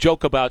that they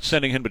joke about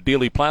sending him to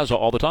Dealey Plaza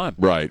all the time.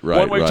 Right.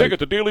 One-way ticket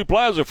to Dealey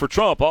Plaza for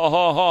Trump. Ha,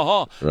 ha, ha,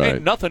 ha. Right.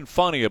 Ain't nothing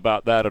funny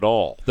about that at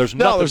all. There's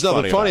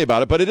nothing funny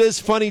about it, but it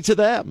is funny to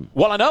them.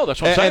 Well, I know.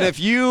 That's what I'm saying. And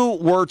if you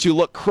were to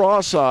look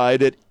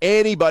cross-eyed at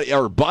anybody,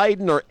 or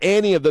Biden or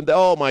any of them,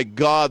 oh, my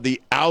God,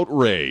 the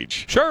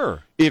outrage.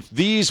 Sure. If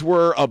these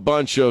were a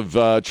bunch of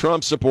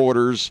Trump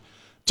supporters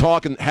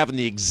having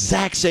the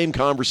exact same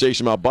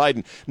conversation about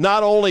Biden,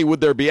 not only would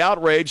there be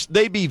outrage,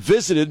 they'd be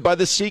visited by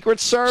the Secret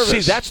Service.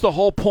 See, that's the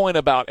whole point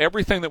about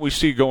everything that we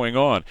see going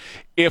on.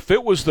 If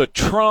it was the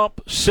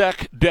Trump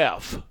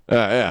SecDef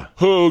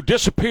who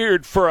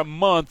disappeared for a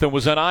month and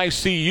was in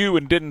ICU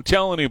and didn't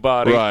tell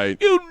anybody,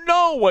 you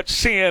know what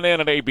CNN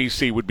and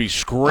ABC would be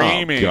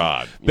screaming. Oh,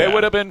 God. They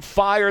would have been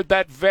fired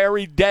that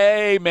very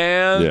day,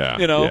 man.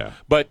 Yeah.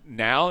 But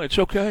now it's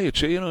okay.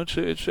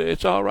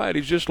 It's all right.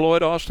 He's just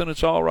Lloyd Austin.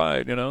 It's all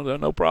right.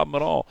 No problem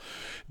at all.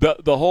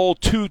 The whole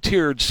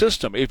two-tiered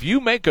system. If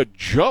you make a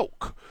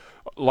joke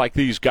like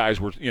these guys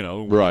were,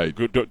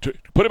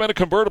 put him in a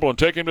convertible and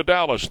take him to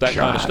Dallas, that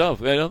kind of stuff.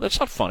 That's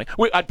not funny.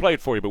 I'd play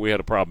it for you, but we had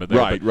a problem in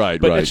there.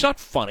 But it's not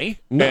funny.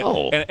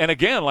 No. And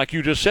again, like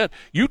you just said,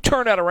 you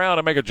turn that around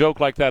and make a joke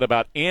like that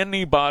about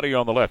anybody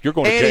on the left, you're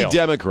going to jail. Any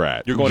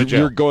Democrat. You're going to jail.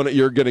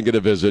 You're going to get a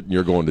visit, and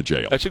you're going to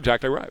jail. That's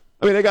exactly right.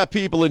 They got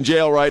people in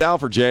jail right now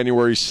for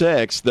January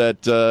 6th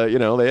that,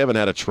 they haven't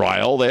had a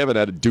trial. They haven't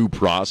had a due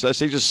process.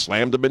 They just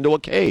slammed them into a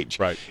cage.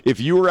 Right. If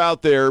you were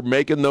out there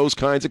making those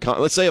kinds of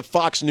let's say a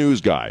Fox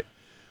News guy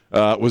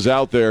was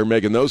out there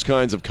making those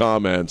kinds of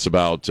comments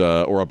about,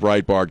 or a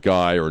Breitbart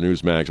guy or a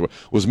Newsmax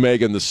was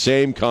making the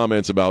same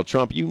comments about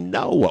Trump,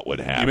 what would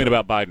happen. You mean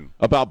about Biden?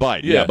 About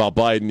Biden, yeah about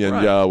Biden, and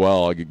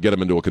I could get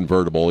him into a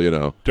convertible,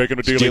 Take him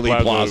to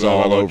Dealey Plaza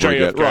all over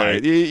again.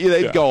 Right.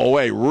 They'd go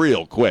away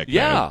real quick.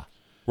 Yeah, man.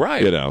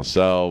 right.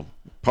 So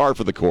par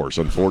for the course,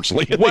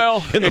 unfortunately.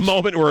 In the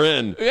moment we're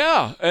in.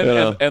 Yeah,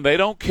 and they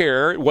don't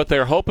care. What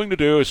they're hoping to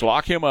do is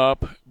lock him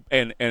up,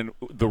 and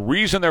the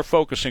reason they're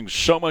focusing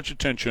so much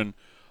attention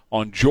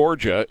on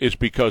Georgia is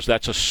because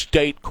that's a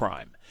state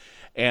crime.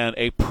 And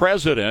a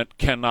president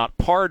cannot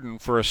pardon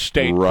for a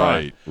state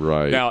crime.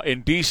 Right. Now,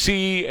 in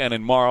D.C. and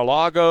in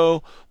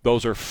Mar-a-Lago,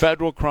 those are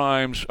federal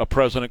crimes. A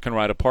president can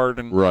write a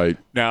pardon. Right.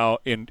 Now,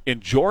 in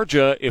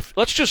Georgia,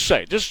 let's just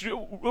say,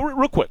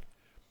 real quick,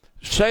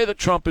 say that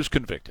Trump is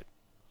convicted.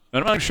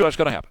 And I'm not sure that's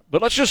going to happen.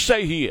 But let's just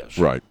say he is.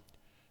 Right.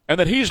 And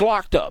that he's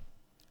locked up.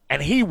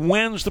 And he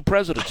wins the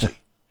presidency.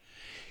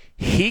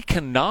 He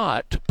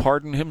cannot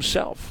pardon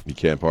himself. He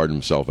can't pardon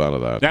himself out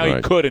of that. Now,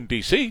 he could in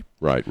D.C.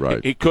 Right.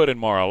 He could in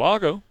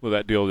Mar-a-Lago with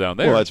that deal down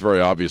there. Well, that's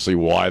very obviously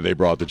why they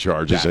brought the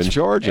charges in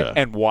Georgia.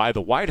 And why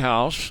the White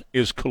House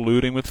is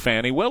colluding with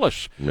Fannie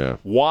Willis. Yeah.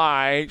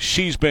 Why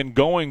she's been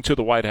going to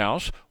the White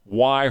House.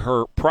 Why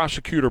her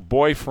prosecutor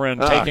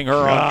boyfriend taking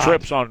her on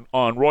trips on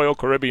Royal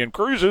Caribbean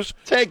cruises.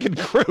 Taking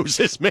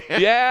cruises, man.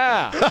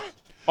 Yeah.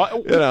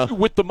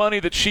 With the money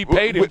that she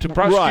paid him to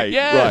prosecute.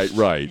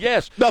 Right.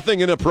 Yes.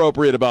 Nothing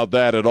inappropriate about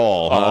that at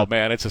all. Oh,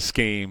 man, it's a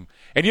scheme.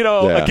 And,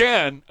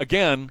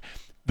 again,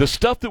 the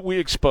stuff that we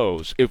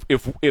expose,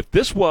 if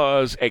this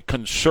was a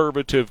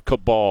conservative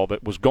cabal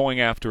that was going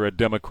after a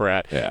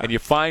Democrat, and you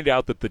find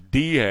out that the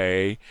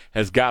DA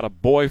has got a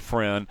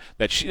boyfriend,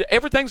 that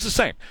everything's the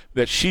same,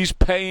 that she's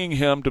paying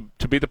him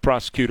to be the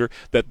prosecutor,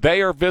 that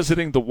they are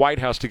visiting the White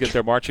House to get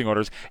their marching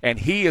orders, and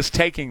he is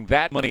taking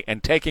that money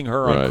and taking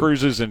her on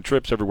cruises and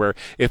trips everywhere.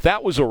 If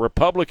that was a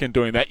Republican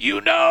doing that,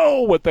 you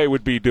know what they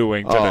would be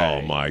doing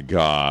today. Oh, my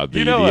God.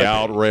 The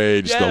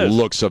outrage, the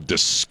looks of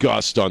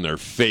disgust on their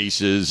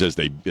faces as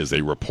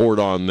they report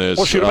on this.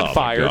 Well, she would have been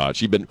fired. God.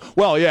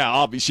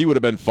 She would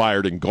have been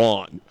fired and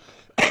gone.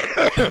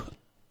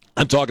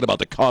 I'm talking about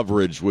the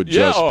coverage would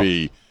just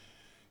be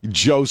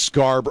Joe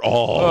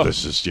Scarborough.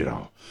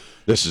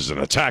 This is an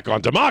attack on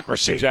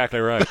democracy. Exactly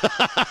right.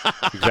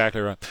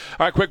 Exactly right.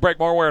 All right, quick break.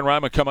 More Ware and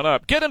Rima coming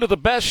up. Get into the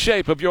best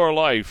shape of your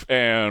life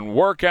and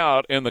work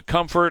out in the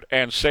comfort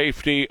and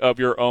safety of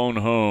your own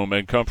home.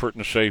 And comfort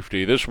and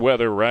safety. This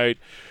weather, right?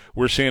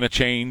 We're seeing a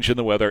change in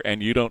the weather,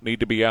 and you don't need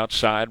to be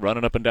outside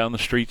running up and down the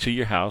streets of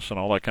your house and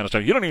all that kind of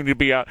stuff. You don't even need to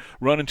be out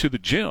running to the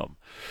gym.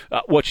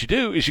 What you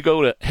do is you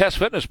go to Hess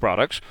Fitness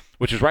Products,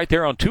 which is right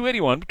there on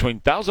 281 between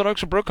Thousand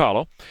Oaks and Brook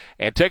Hollow,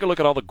 and take a look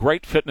at all the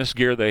great fitness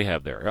gear they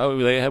have there.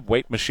 They have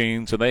weight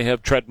machines, and they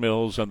have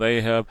treadmills, and they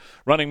have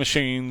running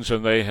machines,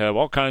 and they have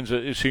all kinds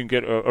of, so you can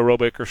get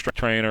aerobic or strength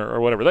trainer or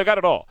whatever. They got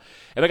it all.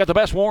 And they got the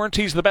best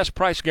warranties and the best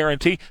price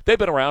guarantee. They've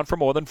been around for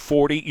more than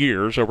 40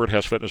 years over at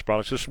Hess Fitness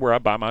Products. This is where I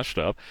buy my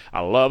stuff. I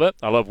love it.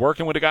 I love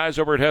working with the guys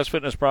over at Hess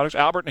Fitness Products.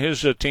 Albert and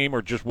his team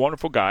are just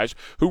wonderful guys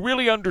who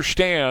really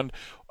understand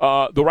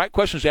the right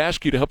questions to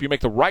ask you to help you make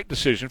the right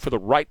decision for the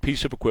right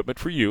piece of equipment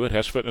for you at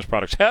Hess Fitness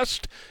Products. Hess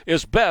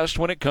is best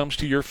when it comes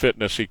to your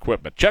fitness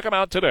equipment. Check them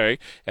out today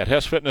at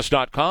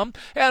HessFitness.com.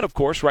 And, of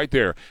course, right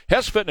there,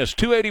 Hess Fitness,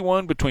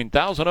 281 between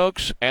Thousand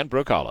Oaks and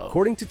Brook Hollow.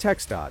 According to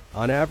TxDOT,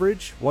 on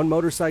average, one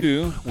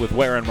motorcycle... With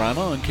Ware and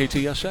Rima on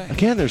KTSA.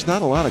 Again, there's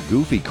not a lot of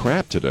goofy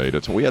crap today.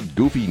 We had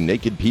goofy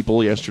naked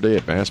people yesterday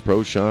at Bass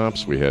Pro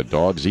Shops. We had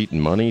dogs eating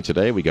money.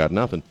 Today we got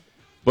nothing.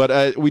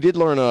 But we did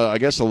learn, learn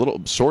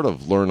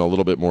a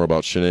little bit more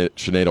about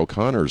Sinead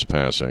O'Connor's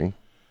passing,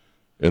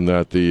 in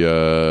that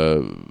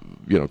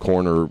the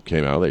coroner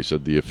came out. They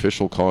said the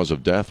official cause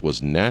of death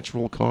was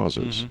natural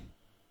causes.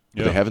 Mm-hmm.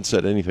 Yeah. They haven't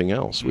said anything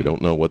else. Mm-hmm. We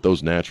don't know what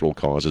those natural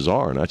causes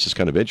are, and that's just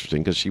kind of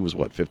interesting because she was,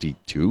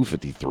 52,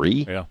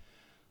 53? Yeah.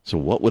 So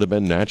what would have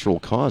been natural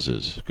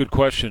causes? Good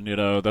question.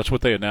 That's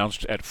what they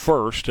announced at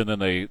first, and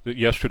then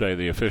yesterday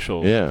the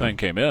official thing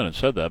came in and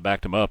said that,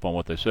 backed them up on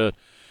what they said.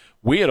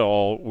 We had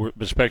all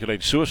been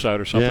speculating suicide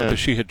or something because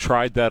she had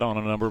tried that on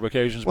a number of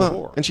occasions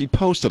before. And she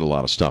posted a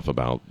lot of stuff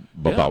about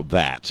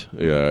that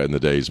in the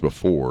days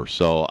before.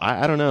 So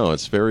I don't know.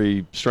 It's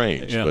very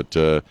strange. Yeah.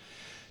 But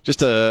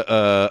just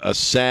a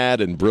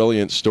sad and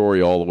brilliant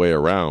story all the way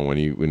around when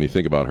you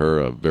think about her,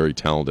 a very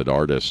talented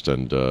artist,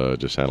 and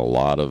just had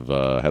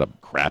had a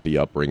crappy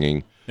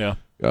upbringing. Yeah.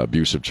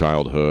 Abusive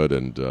childhood,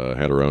 and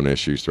had her own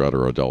issues throughout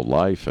her adult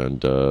life,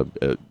 and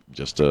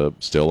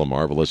still a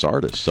marvelous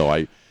artist. So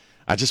I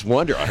just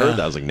wonder. I heard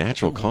that. I was like,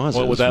 natural causes.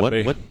 What would that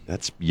be?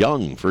 That's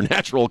young for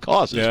natural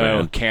causes,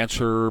 man.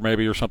 Cancer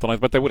maybe or something like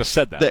that. But they would have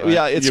said that. Right?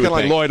 Yeah, it's kind of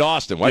like Lloyd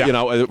Austin. Why,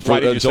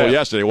 until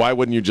yesterday, why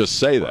wouldn't you just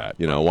say that?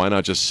 Why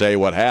not just say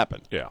what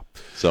happened? Yeah.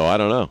 So I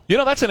don't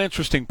know. That's an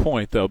interesting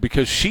point, though,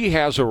 because she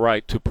has a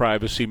right to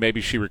privacy.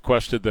 Maybe she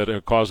requested that her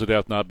cause of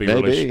death not be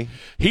released.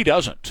 He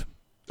doesn't.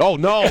 Oh,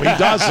 no, he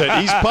doesn't.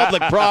 He's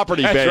public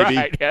property, baby.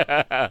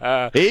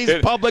 Right. He's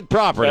public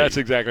property. That's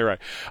exactly right.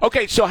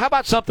 Okay, so how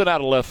about something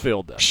out of left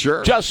field, then?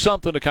 Sure. Just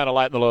something to kind of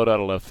lighten the load out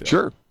of left field.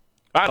 Sure.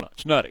 I don't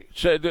know.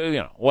 It's nutty.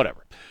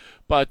 Whatever.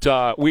 But,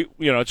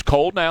 it's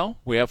cold now.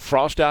 We have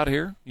frost out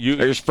here.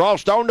 There's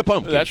frost on the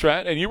pumpkin. That's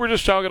right. And you were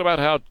just talking about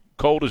how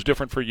cold is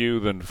different for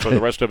you than for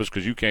the rest of us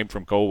because you came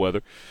from cold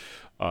weather.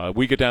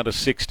 We get down to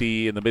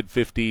 60 in the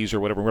mid-50s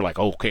or whatever. We're like,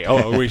 okay,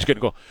 we're just going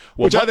to go.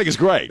 Well, which I think is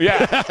great.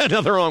 Yeah.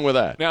 Nothing wrong with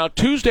that. Now,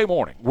 Tuesday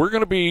morning, we're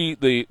going to be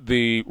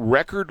the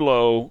record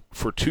low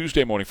for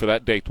Tuesday morning for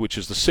that date, which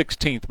is the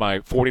 16th, my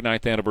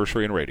 49th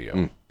anniversary in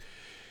radio,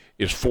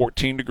 is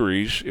 14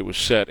 degrees. It was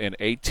set in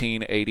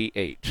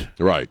 1888.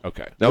 Right.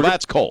 Okay. Now,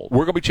 that's cold. We're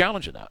going to be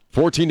challenging that.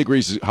 14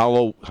 degrees. How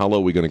low are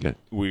we going to get?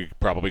 We're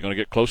probably going to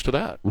get close to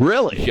that.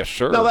 Really? Yes,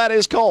 sir. No, that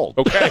is cold.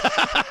 Okay.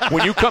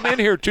 When you come in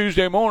here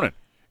Tuesday morning,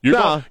 you're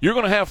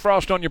going to have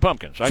frost on your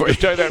pumpkins. I can just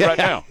tell you that right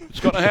now. It's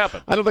going to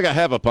happen. I don't think I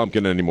have a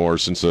pumpkin anymore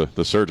since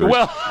the surgery.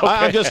 Well, okay.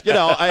 I'm just,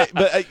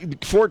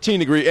 but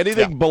 14 degrees,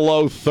 anything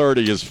below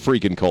 30 is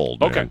freaking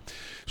cold. Okay. Man.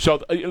 So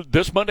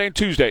this Monday and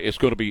Tuesday, it's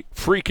going to be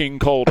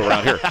freaking cold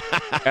around here.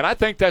 And I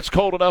think that's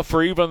cold enough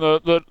for even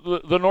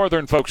the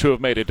northern folks who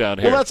have made it down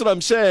here. Well, that's what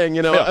I'm saying.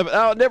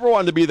 I never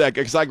wanted to be that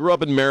guy because I grew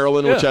up in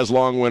Maryland, which has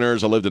long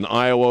winters. I lived in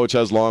Iowa, which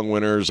has long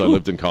winters. I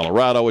lived in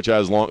Colorado, which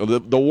has long.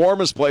 The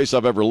warmest place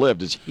I've ever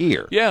lived is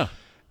here. Yeah.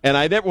 And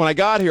when I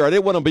got here, I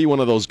didn't want to be one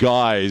of those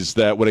guys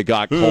that when it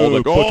got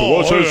cold,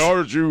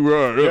 how did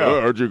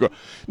you go?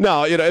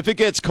 No, if it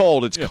gets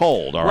cold, it's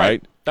cold, all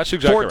right? That's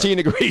exactly 14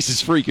 degrees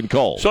is freaking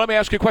cold. So let me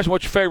ask you a question.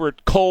 What's your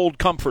favorite cold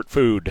comfort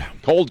food?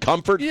 Cold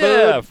comfort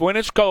Yeah, food? when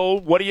it's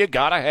cold, what do you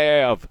got to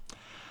have?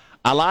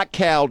 I like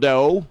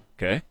caldo.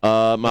 Okay.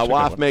 My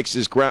wife makes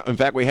this ground. In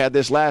fact, we had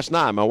this last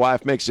night. My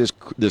wife makes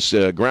this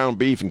ground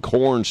beef and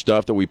corn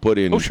stuff that we put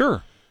in. Oh,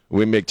 sure.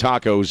 We make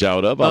tacos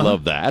out of. I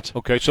love that.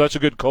 Okay, so that's a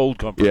good cold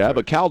comfort. Yeah, food.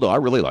 but caldo, I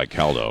really like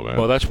caldo, man.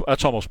 Well,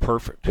 that's almost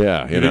perfect.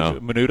 Yeah, you know.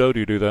 Menudo, do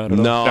you do that?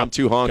 No, I'm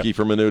too honky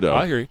for menudo.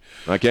 I hear you.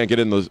 I can't get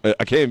in those.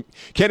 I can't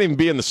even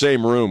be in the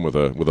same room with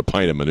a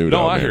pint of menudo.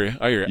 No, man.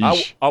 I hear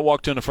you. I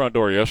walked in the front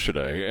door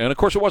yesterday, and of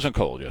course it wasn't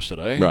cold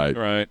yesterday.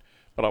 Right.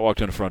 But I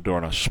walked in the front door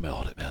and I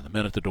smelled it, man. The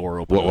minute the door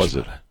opened, what was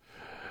it?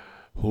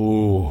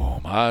 Ooh,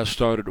 my eyes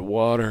started to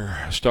water.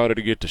 I started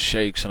to get the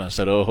shakes, and I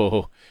said,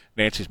 "Oh,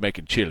 Nancy's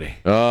making chili."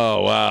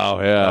 Oh, wow,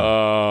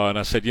 yeah. And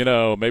I said,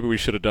 maybe we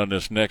should have done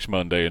this next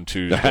Monday and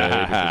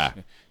Tuesday.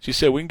 She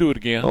said, we can do it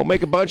again. Oh,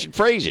 make a bunch and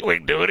phrase it. We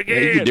can do it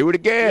again. You can do it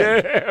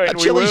again. Yeah,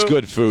 Chili's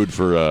good food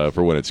for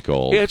when it's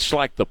cold. It's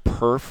like the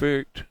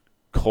perfect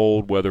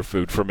cold weather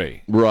food for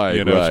me. Right,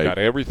 It's got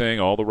everything,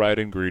 all the right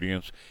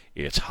ingredients.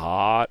 It's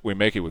hot. We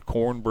make it with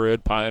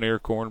cornbread, Pioneer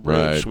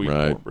cornbread, sweet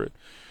cornbread.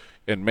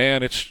 And,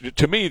 man,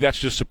 to me, that's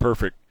just the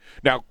perfect.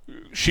 Now,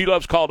 she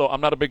loves caldo.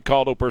 I'm not a big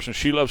caldo person.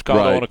 She loves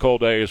caldo on a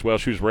cold day as well.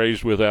 She was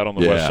raised with that on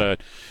the west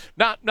side.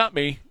 Not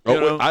me.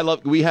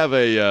 We have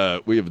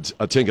a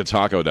Tinka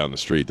Taco down the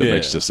street that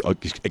makes this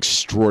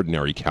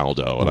extraordinary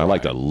caldo, and I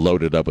like to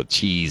load it up with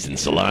cheese and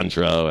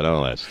cilantro and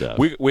all that stuff.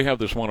 We have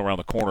this one around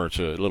the corner. It's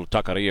a little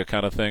taqueria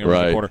kind of thing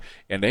around the corner,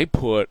 and they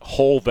put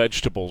whole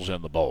vegetables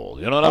in the bowl.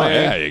 You know what I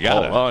mean? Yeah, you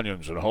got whole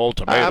onions and whole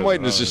tomatoes. I'm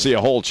waiting to see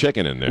a whole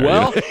chicken in there.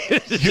 Well,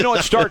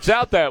 it starts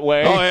out that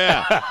way. Oh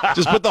yeah,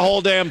 just put the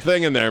whole damn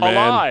thing in there, man.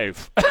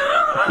 Alive.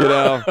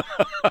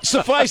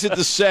 Suffice it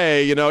to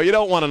say, you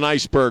don't want an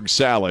iceberg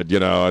salad, and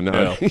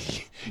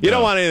you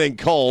don't want anything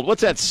cold.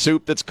 What's that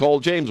soup that's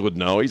cold? James would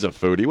know. He's a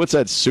foodie. What's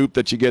that soup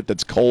that you get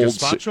that's cold?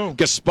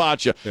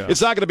 Gazpacho. Yeah.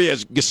 It's not going to be a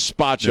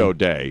gazpacho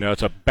day. No,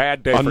 it's a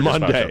bad day on for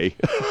Monday.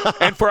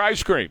 And for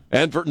ice cream.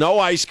 And for no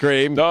ice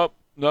cream. Nope.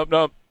 Got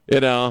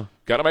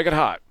to make it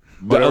hot.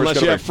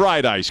 Unless you have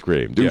fried ice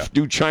cream.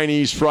 Do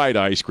Chinese fried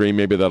ice cream.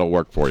 Maybe that'll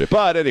work for you.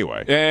 But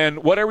anyway.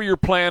 And whatever you're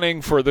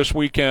planning for this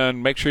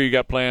weekend, make sure you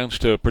got plans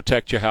to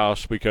protect your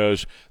house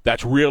because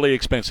that's really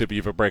expensive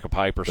if you break a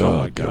pipe or something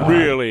like that.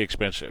 Really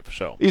expensive.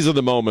 So these are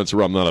the moments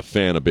where I'm not a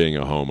fan of being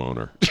a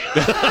homeowner.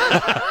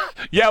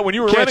 Yeah, when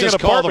you were renting an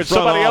apartment,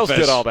 somebody else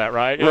did all that,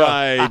 right? Yeah.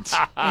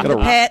 Right. The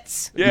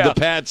pets. Yeah. The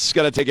pets.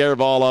 Got to take care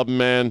of all of them,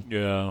 man.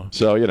 Yeah.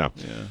 So,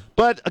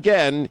 But,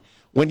 again,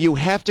 when you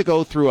have to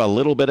go through a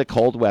little bit of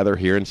cold weather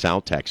here in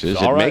South Texas,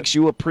 it makes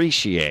you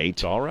appreciate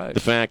the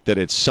fact that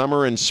it's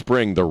summer and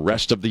spring the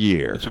rest of the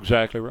year. That's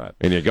exactly right.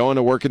 And you're going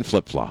to work in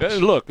flip-flops.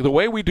 Look, the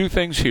way we do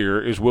things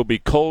here is we'll be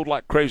cold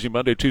like crazy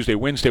Monday, Tuesday,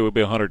 Wednesday will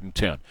be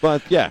 110.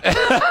 But, yeah.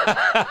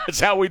 That's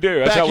how we do.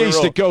 That's Back how we east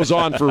roll. It goes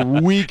on for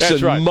weeks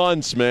and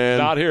months, man.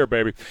 Not here,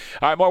 baby.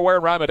 All right, more Ware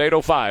and Rima at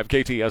 8:05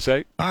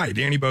 KTSA. Hi,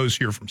 Danny Bose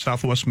here from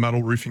Southwest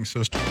Metal Roofing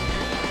System.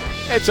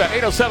 It's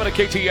 8:07 at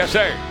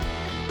KTSA.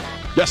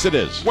 Yes, it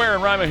is. Ware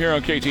and Rima here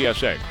on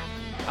KTSA.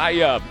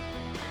 I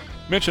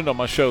mentioned on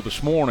my show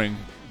this morning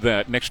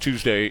that next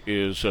Tuesday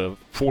is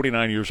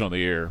 49 years on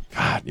the air.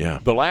 God, yeah.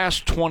 The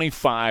last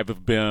 25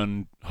 have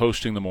been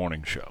hosting the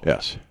morning show.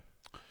 Yes.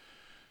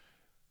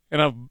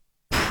 And I've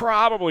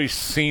probably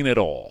seen it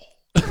all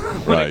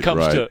when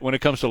it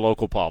comes to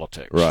local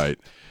politics. Right.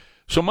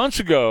 So months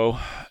ago,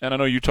 and I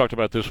know you talked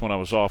about this when I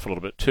was off a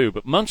little bit too,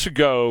 but months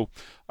ago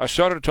I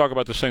started to talk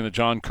about this thing that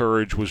John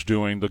Courage was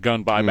doing, the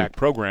gun buyback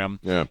program,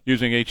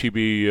 using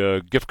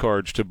HEB gift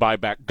cards to buy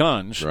back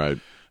guns. Right.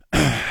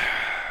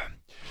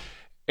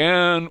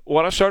 And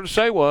what I started to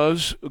say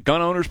was,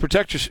 gun owners,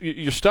 protect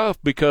your stuff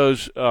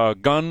because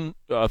gun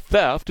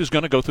theft is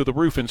going to go through the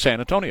roof in San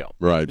Antonio.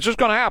 Right. It's just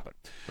going to happen.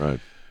 Right.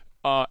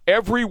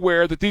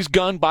 Everywhere that these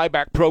gun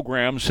buyback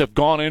programs have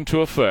gone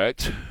into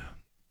effect,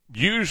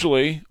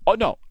 usually,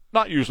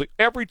 not usually,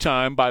 every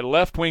time by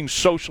left-wing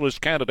socialist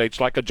candidates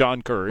like a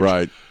John Courage,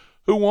 right,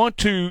 who want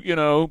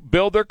to,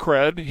 build their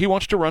cred. He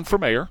wants to run for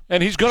mayor,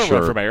 and he's going to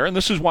run for mayor, and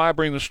this is why I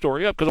bring this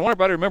story up, because I want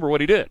everybody to remember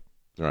what he did.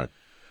 Right.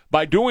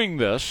 By doing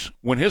this,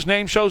 when his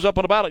name shows up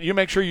on the ballot, you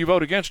make sure you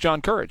vote against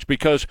John Courage,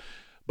 because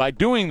by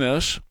doing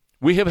this,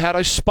 we have had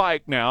a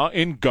spike now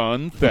in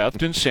gun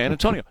theft in San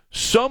Antonio.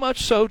 So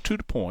much so to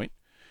the point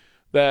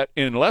that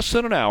in less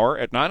than an hour,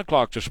 at 9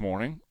 o'clock this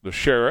morning, the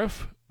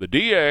sheriff, the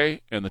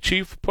DA, and the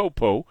chief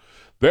popo,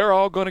 they're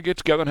all going to get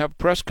together and have a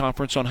press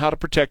conference on how to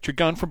protect your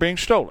gun from being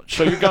stolen,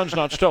 so your gun's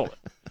not stolen.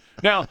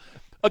 Now,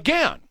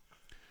 again,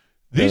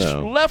 these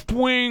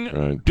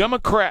left-wing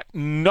Democrat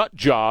nut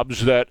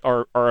jobs that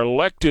are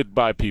elected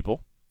by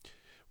people,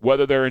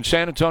 whether they're in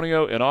San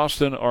Antonio, in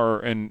Austin,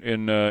 or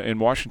in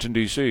Washington,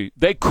 D.C.,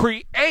 they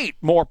create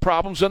more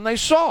problems than they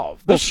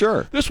solve.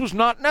 This was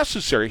not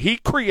necessary. He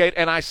created,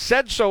 and I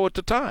said so at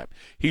the time,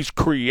 he's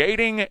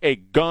creating a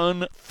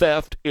gun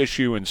theft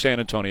issue in San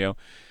Antonio,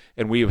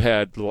 and we have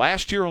had,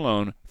 last year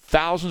alone,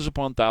 thousands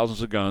upon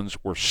thousands of guns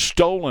were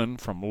stolen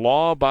from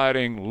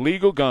law-abiding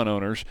legal gun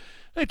owners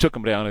They took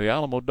him down to the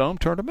Alamo Dome,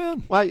 turned him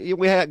in. Well,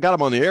 we got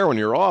him on the air when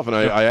you were off, and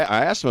I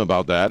asked him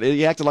about that.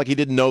 He acted like he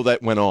didn't know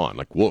that went on.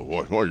 Like,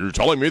 whoa, you're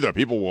telling me that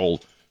people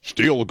will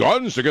steal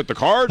guns to get the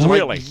cards?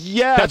 Really? Like,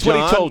 yeah, That's John,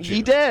 what he told you.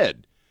 He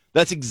did.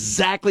 That's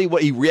exactly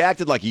what he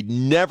reacted like. He'd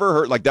never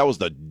heard. Like that was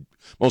the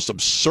most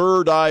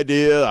absurd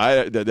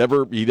idea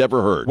he'd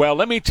ever heard. Well,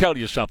 let me tell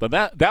you something.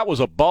 That was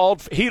a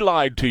bald. He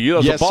lied to you. That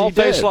was Yes, a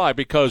bald-faced he did. lie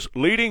because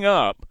leading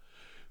up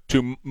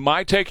to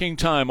my taking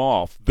time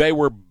off, they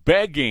were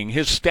begging.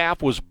 His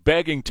staff was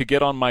begging to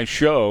get on my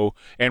show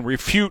and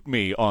refute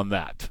me on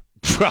that.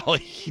 Well,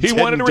 he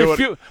wanted to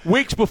refute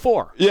weeks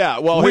before. Yeah,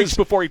 well, weeks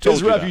before he told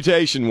his you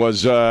reputation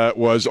was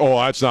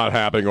that's not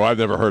happening. I've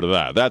never heard of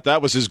that.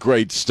 That was his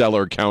great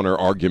stellar counter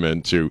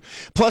argument to.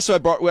 Plus,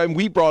 when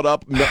we brought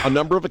up a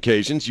number of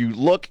occasions, you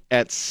look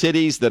at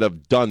cities that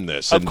have done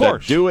this, and of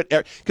course, do it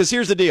because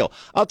here's the deal.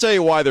 I'll tell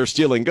you why they're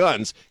stealing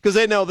guns because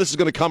they know this is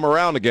going to come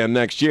around again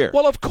next year.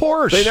 Well, of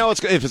course, they know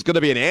if it's going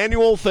to be an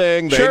annual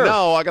thing. They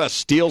know I got to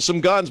steal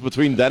some guns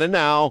between then and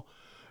now.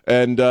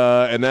 And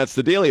that's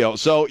the dealio.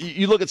 So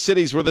you look at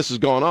cities where this has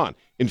gone on.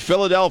 In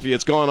Philadelphia,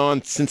 it's gone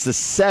on since the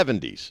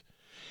 70s.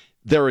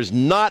 There is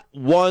not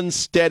one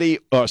study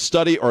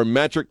or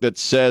metric that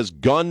says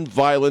gun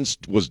violence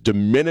was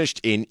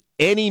diminished in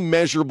any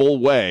measurable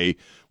way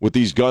with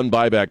these gun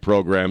buyback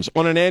programs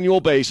on an annual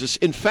basis.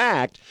 In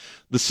fact,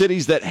 the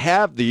cities that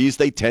have these,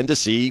 they tend to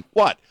see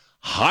what?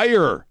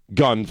 Higher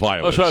gun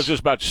violence. That's what I was just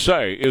about to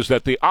say, is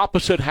that the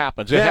opposite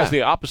happens. It has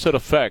the opposite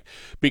effect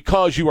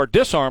because you are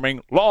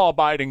disarming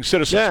law-abiding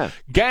citizens. Yeah.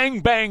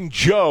 Gangbang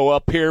Joe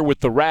up here with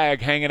the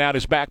rag hanging out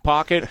his back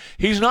pocket,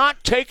 he's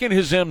not taking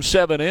his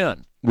M7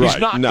 in. He's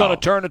not going to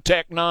turn a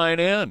Tech 9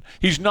 in.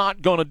 He's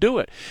not going to do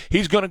it.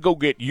 He's going to go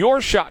get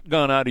your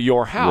shotgun out of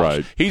your house.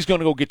 Right. He's going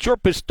to go get your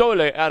pistole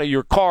out of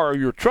your car or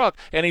your truck,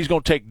 and he's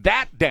going to take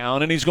that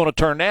down, and he's going to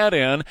turn that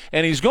in,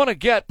 and he's going to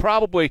get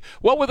probably,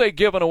 what were they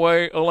giving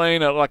away,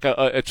 Elaine?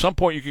 At some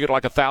point you could get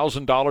like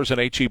 $1,000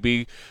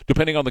 in HEB,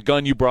 depending on the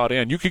gun you brought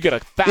in. You could get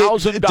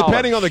 $1,000.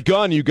 Depending on the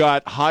gun, you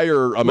got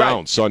higher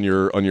amounts on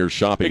your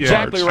shopping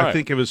Exactly carts. right. I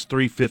think it was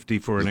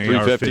 $350 for an $350?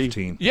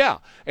 AR-15. Yeah,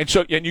 and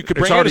you could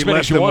bring in as many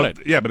as you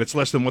wanted. Yeah, but it's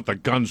less than what the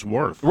gun's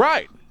worth.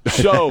 Right.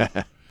 So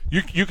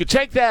you could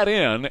take that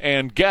in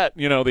and get,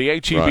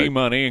 the HEB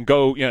money and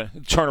go,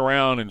 turn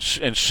around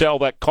and sell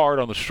that card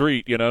on the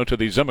street, to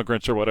these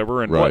immigrants or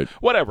whatever and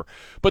whatever.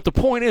 But the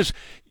point is,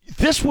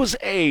 this was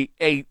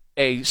a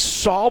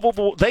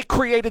solvable. They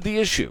created the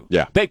issue.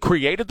 Yeah. They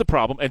created the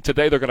problem, and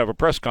today they're going to have a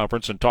press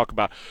conference and talk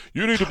about,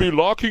 you need to be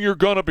locking your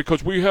gun up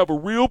because we have a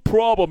real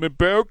problem in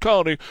Bexar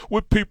County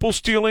with people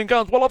stealing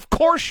guns. Well, of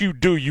course you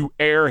do, you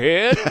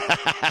airhead.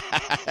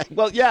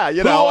 Well, yeah,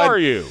 Who are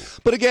you?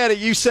 But again,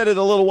 you said it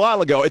a little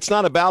while ago. It's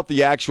not about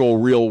the actual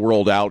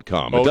real-world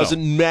outcome. It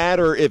doesn't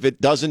matter if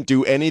it doesn't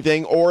do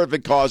anything or if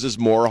it causes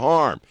more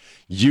harm.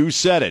 You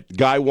said it.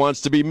 Guy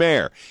wants to be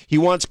mayor. He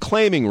wants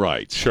claiming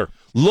rights. Sure.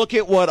 Look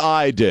at what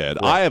I did.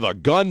 Right. I have a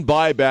gun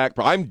buyback.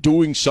 I'm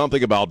doing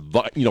something about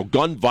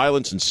gun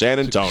violence in San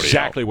Antonio. That's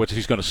exactly what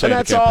he's going to say. And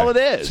that's all it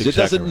is. Exactly it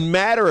doesn't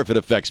matter if it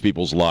affects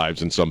people's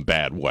lives in some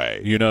bad way.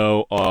 They're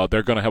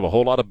going to have a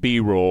whole lot of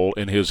B-roll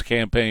in his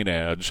campaign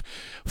ads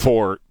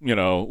for,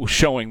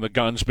 showing the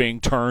guns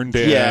being turned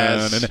in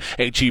and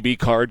an HEB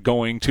card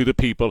going to the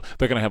people.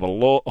 They're going to have a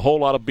whole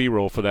lot of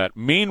B-roll for that.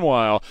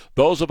 Meanwhile,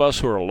 those of us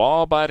who are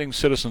law-abiding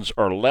citizens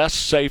are less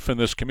safe in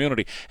this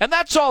community. And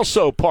that's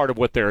also part of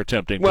what they're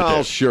attempting to do.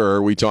 Well, sure.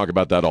 We talk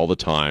about that all the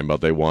time, but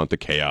they want the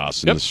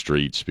chaos in the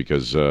streets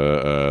because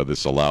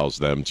this allows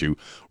them to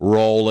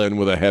roll in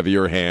with a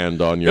heavier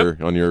hand on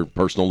your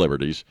personal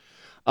liberties.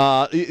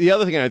 The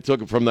other thing I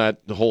took from that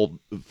whole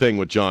thing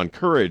with John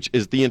Courage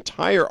is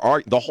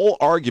the whole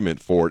argument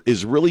for it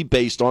is really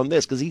based on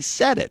this because he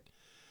said it.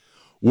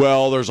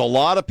 Well, there's a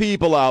lot of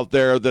people out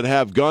there that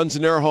have guns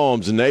in their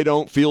homes, and they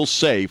don't feel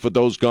safe with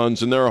those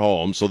guns in their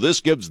homes. So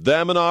this gives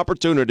them an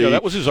opportunity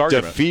that was his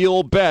argument. to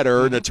feel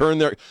better and to turn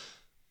their...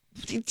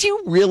 Do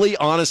you really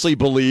honestly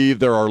believe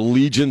there are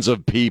legions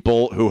of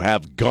people who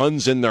have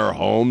guns in their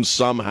homes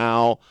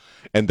somehow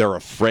and they're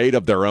afraid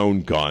of their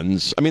own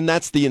guns? I mean,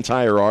 that's the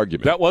entire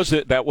argument. That was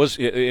it. That was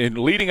in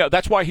leading up.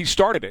 That's why he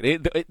started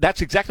it.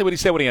 That's exactly what he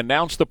said when he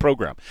announced the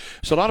program.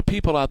 So a lot of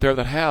people out there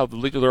that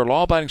they're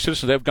law-abiding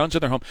citizens, they have guns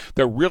in their home.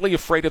 They're really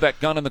afraid of that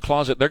gun in the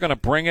closet. They're going to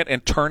bring it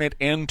and turn it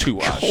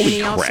into us. And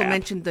he also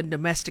mentioned the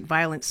domestic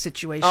violence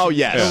situation. Oh,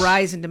 yes. The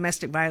rise in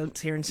domestic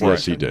violence here in San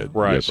Yes, Antonio. he did.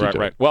 Right, Yes, he did.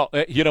 right. Well,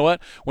 you know what?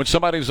 When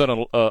somebody's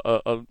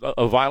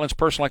a violence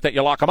person like that,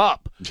 you lock them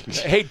up.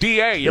 Hey,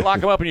 DA, you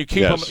lock them up and you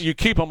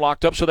keep them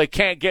locked up so they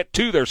can't get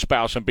to their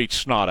spouse and beat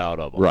snot out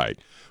of them. Right.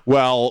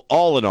 Well,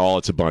 all in all,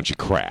 it's a bunch of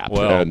crap.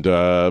 Well,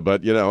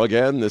 but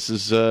again, this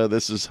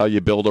is how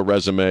you build a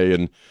resume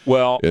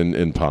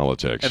in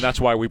politics. And that's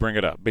why we bring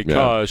it up,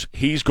 because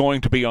he's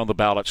going to be on the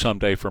ballot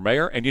someday for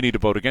mayor, and you need to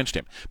vote against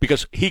him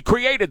because he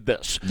created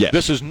this. Yes.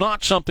 This is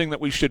not something that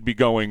we should be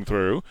going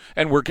through,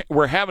 and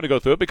we're having to go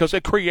through it because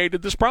they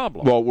created this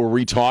problem. Well, were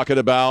we talking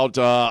about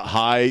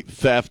high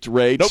theft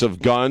rates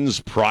of guns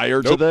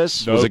prior to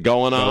this? Was it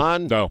going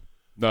on? No.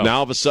 No.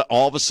 Now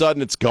all of a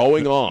sudden it's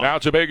going on. Now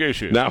it's a big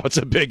issue. Now it's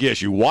a big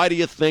issue. Why do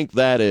you think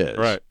that is?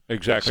 Right,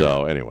 exactly.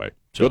 So anyway,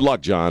 good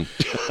luck, John.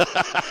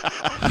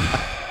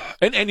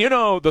 And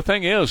the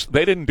thing is,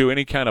 they didn't do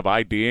any kind of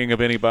IDing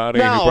of anybody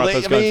who brought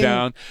those guns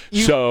down.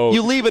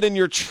 You leave it in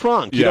your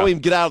trunk. You don't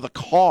even get out of the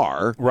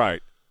car.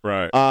 Right.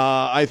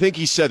 I think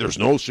he said there's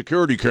no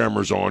security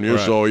cameras on you,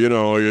 so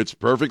it's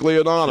perfectly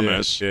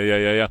anonymous.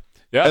 Yeah.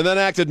 And then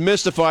acted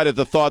mystified at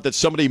the thought that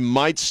somebody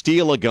might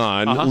steal a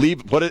gun,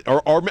 put it,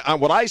 or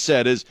what I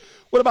said is,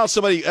 what about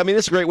somebody? I mean,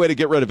 it's a great way to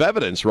get rid of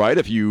evidence, right?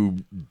 If you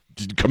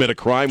commit a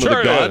crime with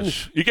a gun,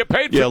 you get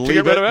paid to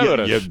get rid of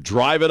evidence. You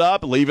drive it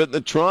up, leave it in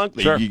the trunk.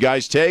 Sure. You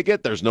guys take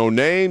it. There's no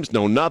names,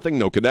 no nothing,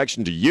 no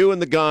connection to you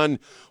and the gun.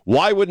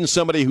 Why wouldn't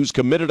somebody who's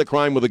committed a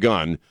crime with a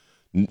gun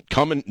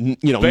come and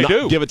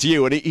give it to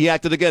you? And he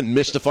acted again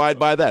mystified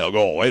by that. I'll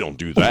go, they don't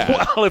do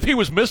that. Well, if he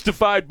was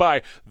mystified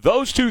by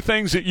those two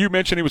things that you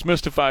mentioned, he was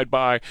mystified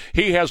by.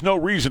 He has no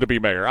reason to be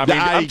mayor. I mean,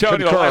 I'm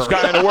telling you, the last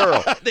guy in the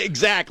world.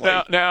 Exactly.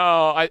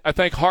 Now I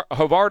think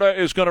Havarda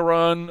is going to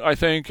run. I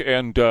think,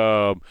 and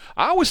I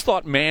always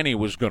thought Manny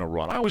was going to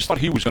run. I always thought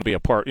he was going to be a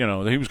part. He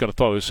was going to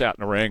throw his hat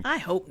in the ring. I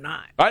hope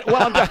not. His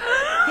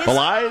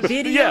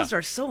videos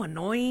are so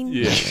annoying.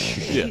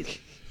 Yeah.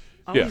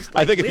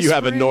 I think if you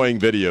have annoying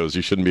videos,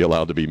 you shouldn't be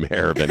allowed to be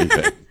mayor of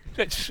anything.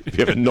 If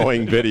you have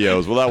annoying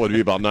videos, well, that would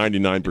be about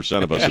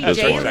 99% of us at this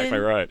point. Exactly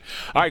right.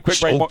 All right, quick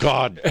break. Oh,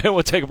 God.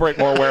 We'll take a break.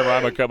 More Ware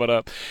and Rima coming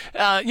up.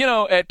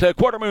 At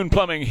Quarter Moon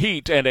Plumbing,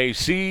 Heat, and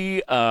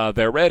AC,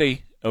 they're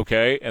ready,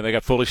 okay? And they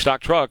got fully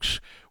stocked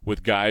trucks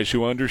with guys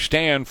who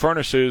understand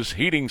furnaces,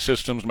 heating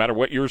systems, no matter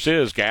what yours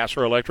is, gas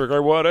or electric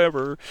or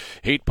whatever,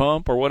 heat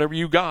pump or whatever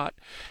you got.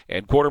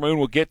 And Quarter Moon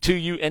will get to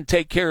you and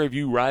take care of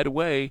you right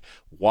away.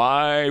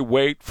 Why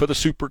wait for the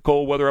super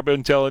cold weather? I've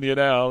been telling you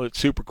now that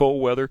super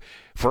cold weather,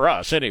 for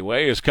us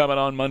anyway, is coming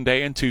on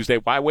Monday and Tuesday.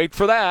 Why wait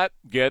for that?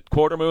 Get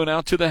Quarter Moon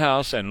out to the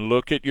house and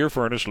look at your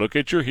furnace, look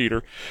at your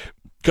heater,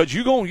 because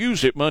you're going to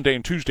use it Monday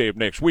and Tuesday of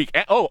next week.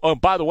 Oh,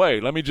 by the way,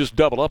 let me just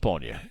double up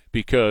on you,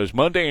 because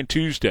Monday and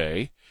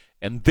Tuesday,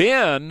 and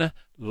then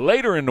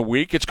later in the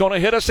week, it's going to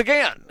hit us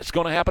again. It's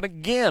going to happen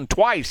again,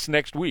 twice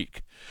next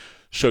week.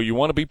 So you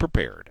want to be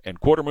prepared.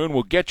 And Quarter Moon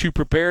will get you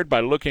prepared by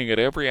looking at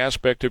every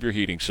aspect of your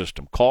heating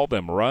system. Call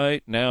them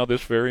right now,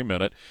 this very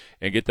minute,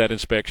 and get that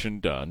inspection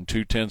done.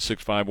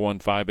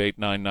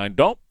 210-651-5899.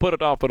 Don't put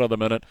it off another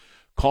minute.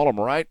 Call them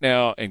right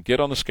now and get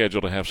on the schedule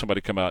to have somebody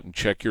come out and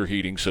check your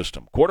heating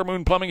system. Quarter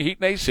Moon Plumbing, Heat,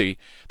 and AC.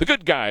 The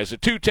good guys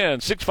at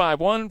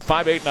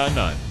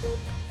 210-651-5899.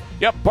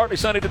 Yep, partly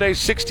sunny today,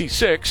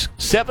 66,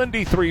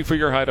 73 for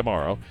your high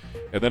tomorrow.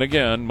 And then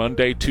again,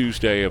 Monday,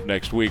 Tuesday of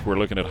next week, we're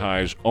looking at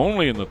highs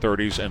only in the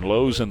 30s and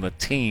lows in the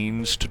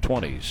teens to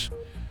 20s.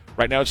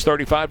 Right now it's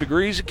 35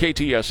 degrees at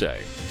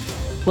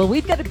KTSA. Well,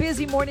 we've got a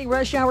busy morning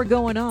rush hour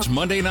going on. It's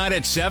Monday night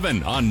at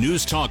 7 on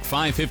News Talk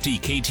 550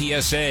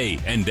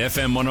 KTSA and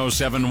FM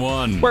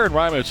 107.1. Ware and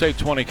Rima, it's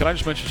 8:20. Can I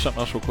just mention something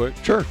else real quick?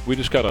 Sure. We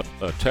just got a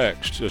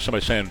text.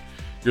 Somebody saying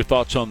your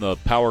thoughts on the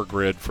power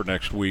grid for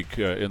next week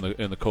in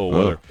the cold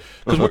weather.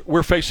 Because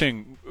we're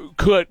facing,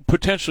 could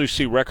potentially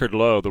see record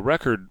low. The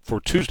record for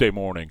Tuesday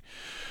morning,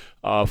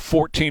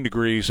 14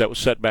 degrees. That was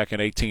set back in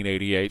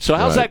 1888. So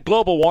how's that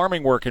global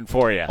warming working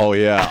for you? Oh,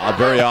 yeah.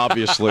 Very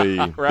obviously,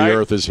 right? The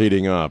Earth is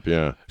heating up,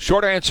 yeah.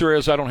 Short answer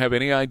is I don't have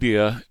any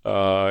idea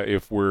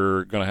if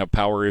we're going to have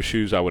power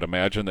issues. I would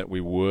imagine that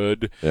we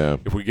would. Yeah.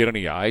 If we get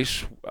any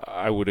ice,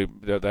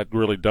 that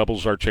really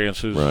doubles our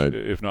chances,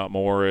 if not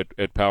more,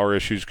 at power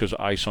issues, because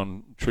ice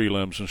on tree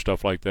limbs and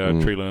stuff like that.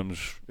 Tree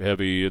limbs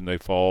heavy and they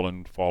fall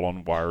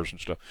on wires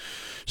and stuff.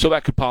 So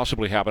that could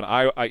possibly happen.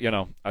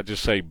 I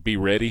just say be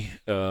ready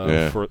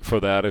for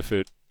that if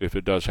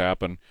it does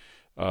happen.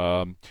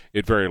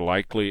 It's very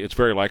likely,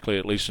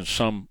 at least in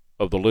some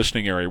of the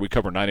listening area. We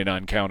cover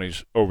 99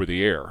 counties over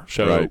the air,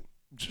 so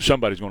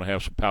somebody's going to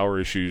have some power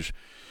issues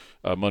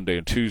Monday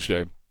and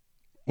Tuesday.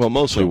 Well,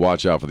 mostly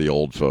watch out for the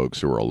old folks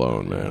who are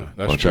alone, man.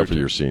 Watch out for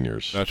your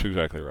seniors. That's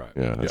exactly right.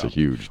 Yeah, that's a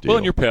huge deal. Well,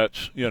 and your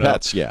pets.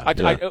 Pets, yeah.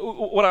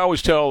 What I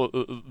always tell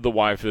the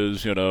wife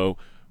is,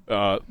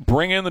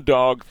 bring in the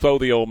dog, throw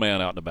the old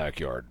man out in the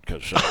backyard,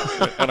 because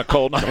on a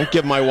cold night. Don't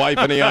give my wife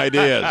any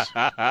ideas.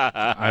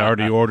 I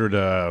already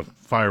ordered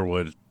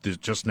firewood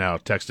just now.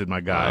 Texted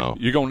my guy. Wow.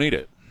 You're going to need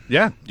it.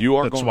 Yeah. You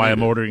are. That's why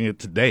I'm ordering it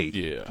today.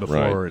 Yeah.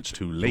 Before it's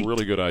too late. A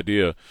really good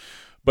idea.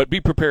 But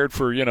be prepared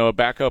for, a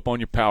backup on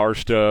your power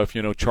stuff,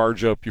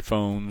 charge up your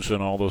phones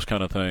and all those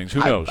kind of things. Who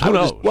knows? Who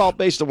knows?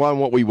 Based on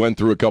what we went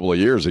through a couple of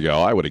years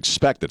ago, I would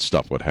expect that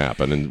stuff would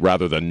happen, and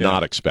rather than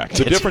not expect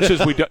it. The difference is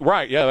that's a good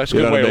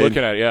way of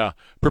looking at it, yeah.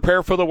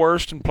 Prepare for the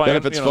worst and plan. Then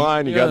if it's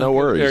fine, you got no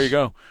worries. There you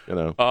go. You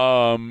know.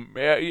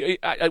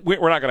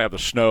 We're not going to have the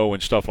snow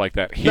and stuff like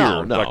that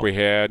here like we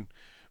had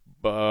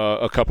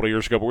a couple of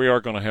years ago, but we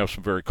are going to have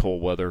some very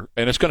cold weather,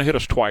 and it's going to hit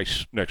us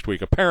twice next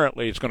week.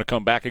 Apparently, it's going to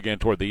come back again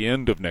toward the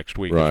end of next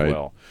week as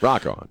well.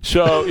 Rock on.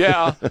 So,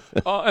 yeah,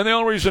 and the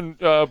only reason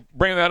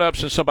bringing that up,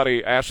 since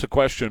somebody asked the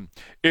question,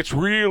 it's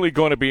really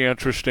going to be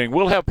interesting.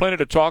 We'll have plenty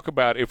to talk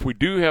about if we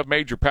do have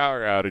major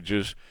power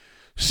outages.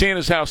 seeing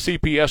as how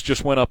CPS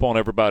just went up on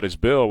everybody's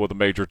bill with a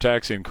major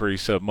tax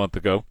increase a month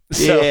ago.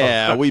 So.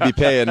 Yeah, we'd be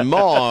paying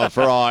more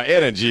for our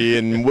energy,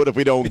 and what if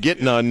we don't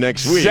get none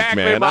next week,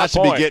 exactly man? I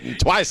should point. be getting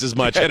twice as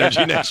much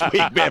energy next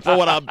week, man, for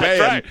what I'm paying.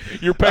 That's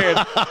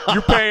right.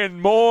 You're paying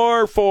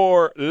more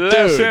for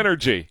less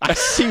energy. I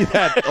see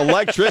that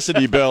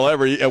electricity bill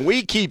and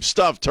we keep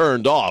stuff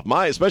turned off.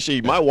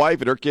 Especially my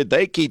wife and her kid,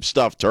 they keep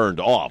stuff turned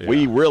off. Yeah.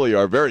 We really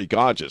are very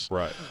conscious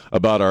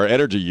about our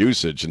energy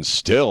usage, and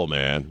still,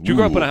 man. Did you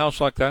grow up in a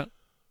house like that?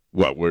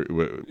 What?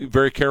 We're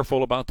very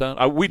careful about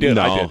that? We did.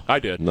 No, I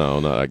did. No,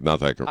 not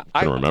that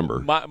I can remember.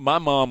 My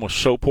mom was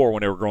so poor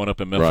when they were growing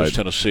up in Memphis,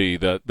 Tennessee,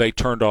 that they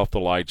turned off the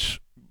lights,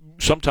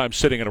 sometimes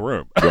sitting in a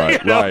room, because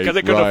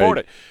they couldn't afford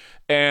it.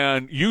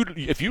 And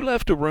if you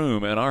left a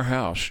room in our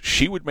house,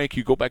 she would make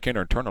you go back in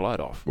there and turn the light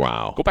off.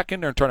 Wow. Go back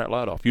in there and turn that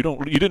light off. You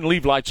didn't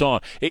leave lights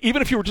on,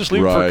 even if you were just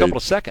leaving for a couple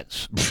of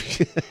seconds.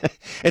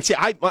 And see,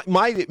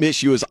 my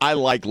issue is I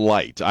like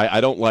light.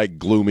 I don't like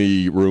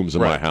gloomy rooms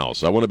in my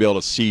house. I want to be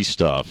able to see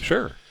stuff.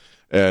 Sure.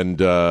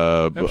 And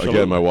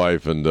again, my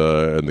wife and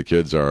the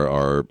kids are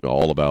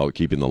all about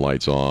keeping the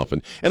lights off,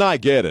 and I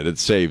get it. It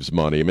saves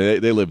money. I mean,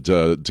 they lived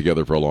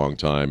together for a long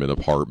time in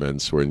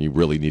apartments where you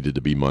really needed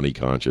to be money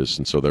conscious,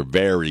 and so they're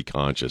very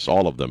conscious,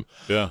 all of them,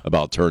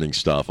 about turning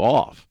stuff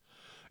off.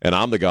 And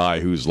I'm the guy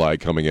who's like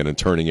coming in and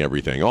turning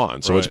everything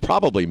on. So it's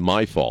probably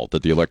my fault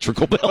that the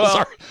electrical bills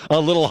are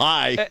a little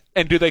high.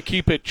 And do they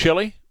keep it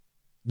chilly?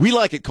 We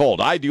like it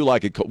cold. I do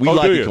like it cold. We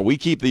like it cold. We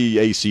keep the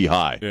AC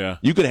high. Yeah.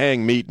 You could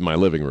hang meat in my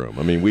living room.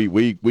 I mean,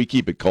 we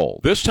keep it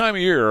cold. This time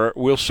of year,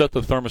 we'll set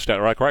the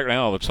thermostat. Right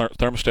now, the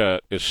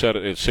thermostat is set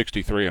at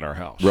 63 in our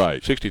house.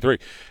 Right. 63.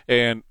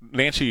 And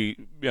Nancy,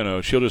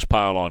 she'll just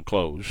pile on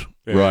clothes.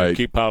 Right.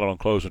 Keep piling on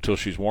clothes until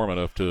she's warm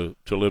enough to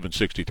live in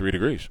 63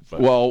 degrees.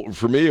 But. Well,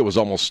 for me, it was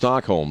almost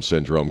Stockholm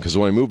Syndrome, because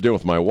when I moved in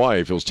with my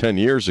wife, it was 10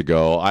 years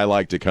ago, I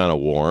liked it kind of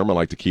warm. I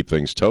like to keep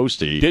things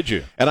toasty. Did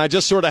you? And I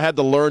just sort of had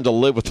to learn to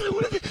live with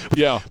it.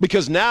 Yeah.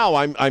 Because now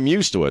I'm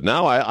used to it.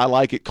 Now I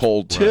like it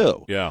cold, too.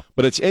 Right. Yeah.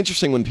 But it's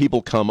interesting when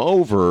people come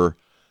over,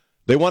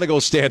 they want to go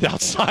stand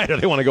outside, or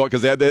they want to go,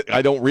 because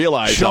I don't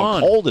realize how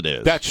cold it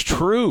is. That's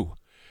true.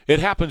 It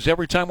happens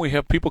every time we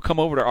have people come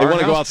over to our house. They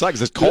want to go outside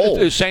because it's cold.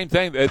 The same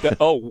thing.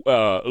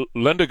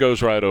 Linda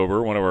goes right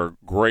over, one of our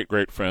great,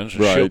 great friends.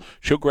 And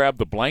she'll grab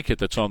the blanket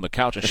that's on the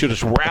couch, and she'll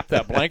just wrap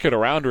that blanket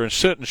around her and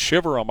sit and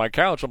shiver on my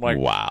couch. I'm like,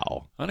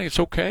 wow. Honey, it's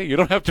okay. You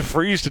don't have to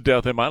freeze to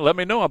death in mine. Let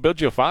me know. I'll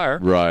build you a fire.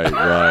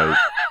 Right.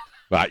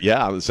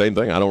 Yeah, the same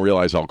thing. I don't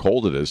realize how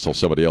cold it is till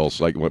somebody else,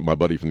 like when my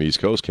buddy from the East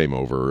Coast came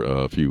over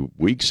a few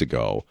weeks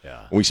ago.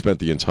 Yeah. We spent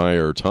the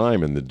entire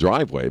time in the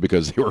driveway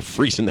because they were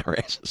freezing their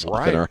asses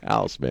off in our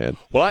house, man.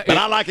 Well,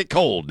 I like it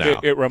cold now.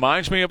 It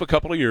reminds me of a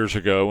couple of years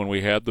ago when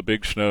we had the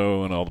big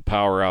snow and all the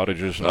power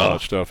outages and all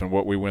that stuff and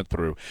what we went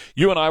through.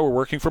 You and I were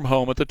working from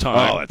home at the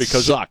time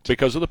because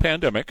of the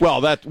pandemic.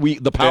 Well,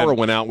 the power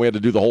went out. We had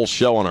to do the whole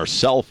show on our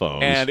cell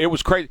phones. And it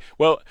was crazy.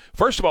 Well,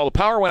 first of all, the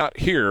power went out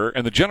here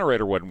and the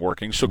generator wasn't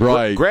working. So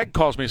Greg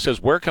calls me and says,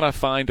 where can I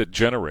find a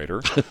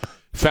generator?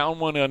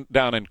 Found one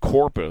down in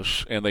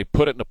Corpus, and they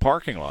put it in the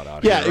parking lot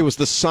out here. Yeah, it was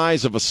the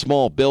size of a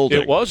small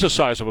building. It was the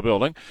size of a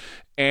building,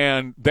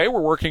 and they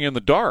were working in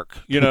the dark.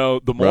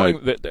 The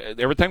morning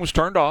everything was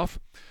turned off,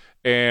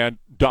 and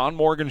Don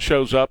Morgan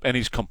shows up, and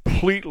he's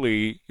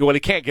completely – he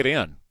can't get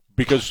in.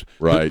 Because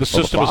the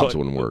system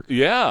wouldn't work.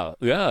 Yeah,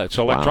 it's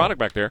electronic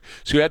back there.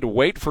 So you had to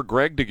wait for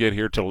Greg to get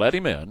here to let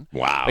him in.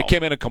 Wow. They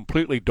came in a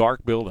completely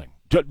dark building.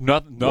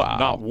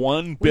 Not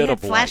one bit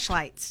of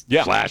flashlights.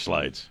 Yeah,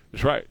 flashlights.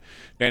 That's right.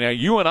 And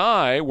you and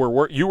I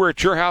you were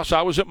at your house,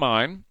 I was at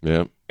mine.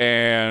 Yeah.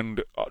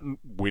 And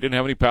we didn't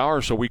have any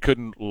power, so we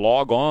couldn't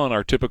log on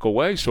our typical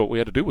way. So what we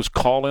had to do was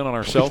call in on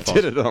our cell phones.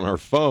 We did it on our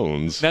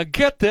phones. Now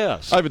get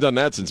this. I haven't done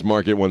that since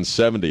Market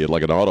 170 at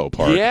like an auto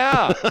park.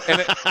 Yeah.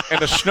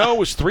 and the snow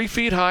was 3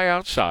 feet high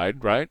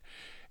outside, right?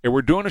 And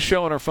we're doing a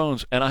show on our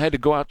phones, and I had to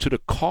go out to the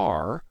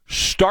car,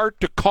 start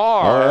the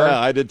car. Oh, yeah,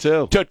 I did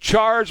too. To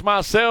charge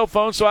my cell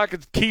phone so I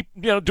could keep,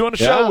 doing a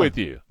show with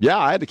you. Yeah,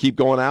 I had to keep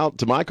going out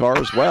to my car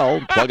as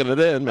well, plugging it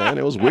in, man.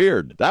 It was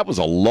weird. That was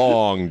a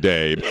long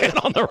day, man,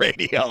 on the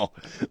radio.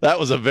 That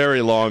was a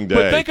very long day.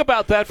 But think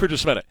about that for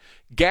just a minute.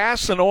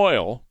 Gas and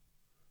oil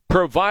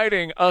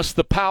providing us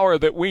the power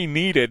that we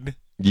needed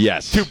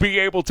to be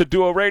able to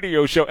do a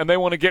radio show, and they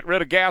want to get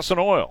rid of gas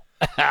and oil.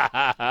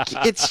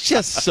 It's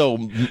just so,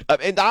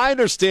 and I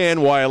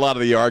understand why a lot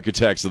of the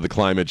architects of the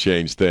climate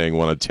change thing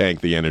want to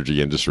tank the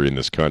energy industry in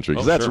this country,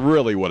 because that's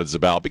really what it's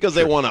about, because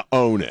they want to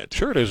own it.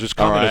 Sure it is. It's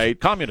communism. Right?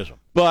 Communism.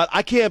 But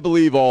I can't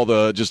believe all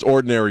the just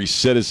ordinary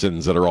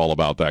citizens that are all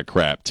about that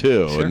crap,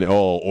 too. Sure. And,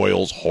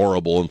 oil's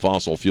horrible and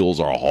fossil fuels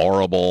are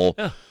horrible.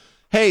 Yeah.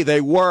 Hey,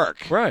 they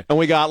work, right? And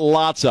we got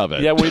lots of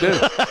it. Yeah, we do.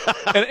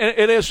 And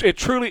it is. It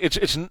truly.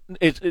 It's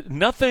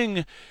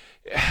nothing.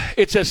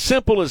 It's as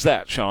simple as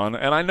that, Sean.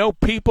 And I know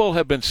people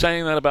have been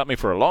saying that about me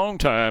for a long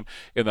time,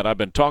 in that I've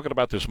been talking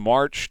about this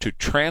march to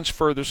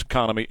transfer this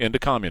economy into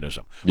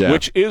communism,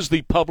 which is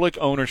the public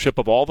ownership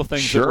of all the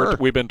things that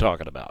we've been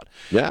talking about.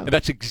 Yeah. And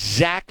that's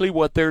exactly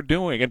what they're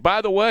doing. And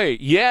by the way,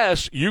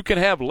 yes, you can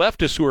have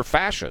leftists who are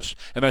fascists,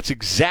 and that's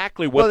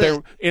exactly what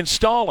they're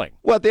installing.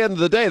 Well, at the end of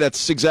the day,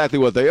 that's exactly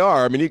what they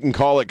are. I mean, you can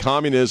call it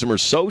communism or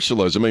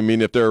socialism. I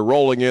mean, if they're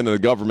rolling in and the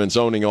government's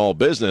owning all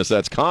business,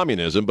 that's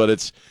communism, but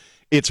it's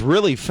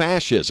really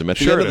fascism. At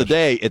the end of the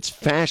day, it's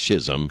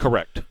fascism.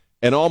 Correct.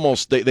 And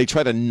almost they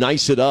try to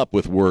nice it up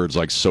with words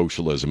like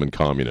socialism and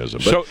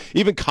communism. But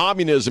even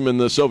communism in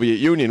the Soviet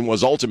Union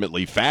was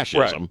ultimately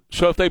fascism. Right.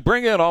 So if they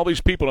bring in all these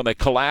people and they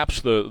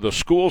collapse the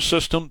school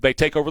system, they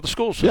take over the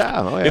school system.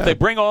 Yeah. If they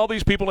bring all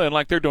these people in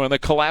like they're doing, they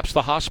collapse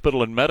the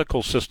hospital and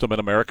medical system in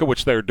America,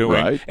 which they're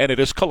doing, and it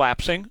is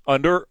collapsing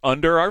under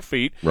our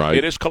feet. Right.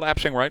 It is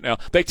collapsing right now.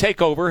 They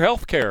take over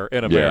health care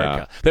in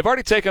America. They've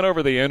already taken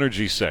over the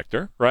energy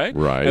sector, right?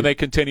 Right. And they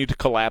continue to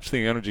collapse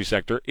the energy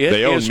sector.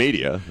 They own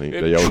media.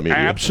 They own media.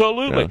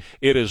 Absolutely. Yeah.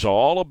 It is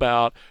all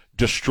about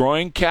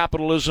destroying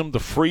capitalism, the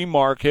free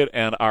market,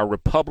 and our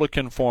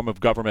Republican form of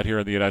government here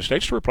in the United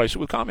States to replace it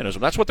with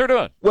communism. That's what they're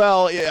doing.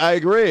 Well, I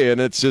agree, and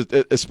it's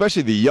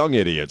especially the young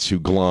idiots who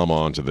glom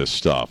onto this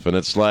stuff. And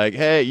it's like,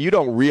 hey, you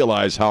don't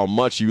realize how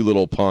much you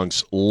little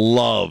punks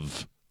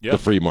love the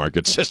free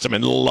market system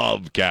and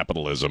love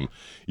capitalism.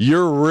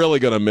 You're really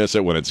going to miss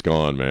it when it's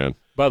gone, man.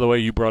 By the way,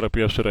 you brought up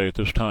yesterday at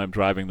this time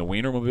driving the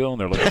Wienermobile, and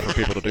they're looking for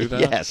people to do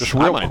that. Yes, just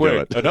real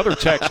quick. Do it. Another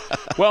text.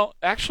 Well,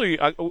 actually,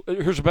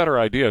 here's a better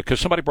idea, because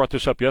somebody brought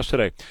this up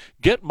yesterday.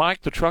 Get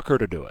Mike the trucker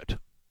to do it.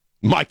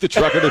 Mike the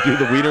trucker to do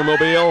the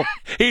Wienermobile?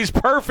 He's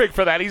perfect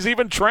for that. He's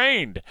even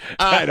trained.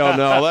 I don't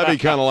know. That'd be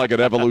kind of like an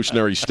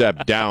evolutionary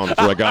step down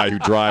for a guy who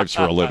drives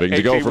for a living.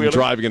 To go from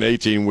driving an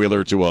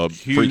 18-wheeler to a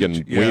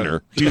freaking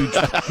wiener.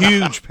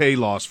 Huge pay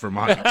loss for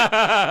Mike.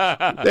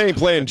 They ain't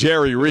playing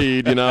Jerry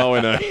Reed, in a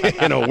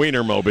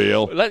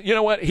Wienermobile. You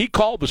know what? He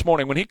called this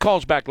morning. When he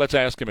calls back, let's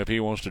ask him if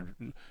he wants to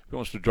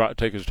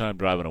take his time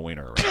driving a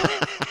wiener around.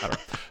 I don't know.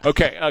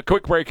 Okay, a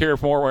quick break here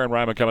for more Ware and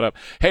Rima coming up.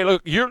 Hey,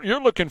 look,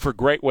 you're looking for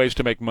great ways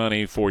to make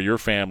money for your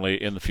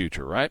family in the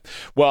future, right?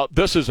 Well,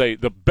 this is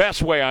the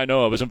best way I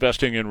know of is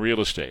investing in real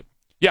estate.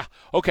 Yeah,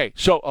 okay,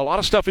 so a lot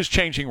of stuff is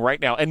changing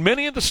right now, and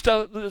many of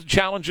the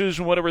challenges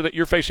and whatever that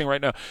you're facing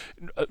right now,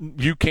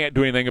 you can't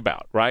do anything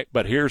about, right?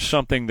 But here's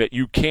something that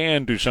you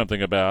can do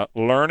something about: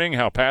 learning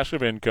how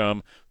passive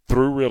income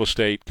through real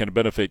estate can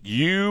benefit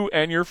you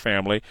and your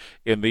family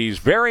in these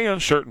very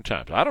uncertain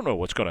times. I don't know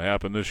what's going to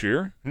happen this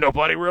year.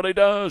 Nobody really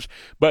does.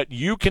 But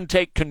you can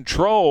take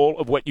control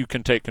of what you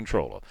can take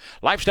control of.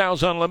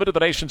 Lifestyles Unlimited, the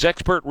nation's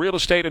expert real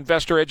estate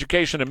investor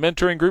education and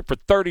mentoring group for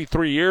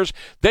 33 years.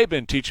 They've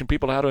been teaching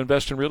people how to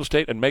invest in real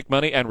estate and make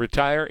money and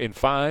retire in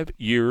 5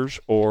 years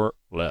or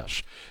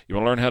less. You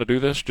want to learn how to do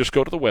this? Just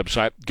go to the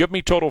website,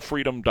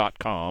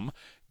 GiveMeTotalFreedom.com.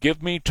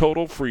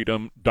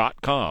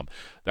 GiveMeTotalFreedom.com.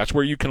 That's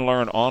where you can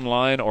learn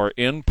online or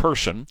in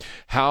person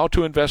how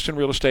to invest in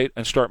real estate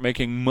and start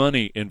making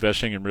money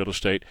investing in real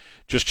estate.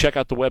 Just check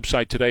out the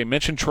website today.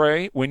 Mention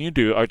Trey when you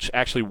do. Or it's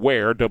actually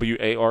Ware,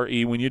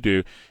 W-A-R-E, when you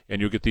do,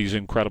 and you'll get these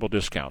incredible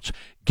discounts.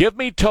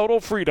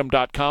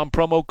 GiveMeTotalFreedom.com,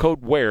 promo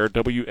code Ware,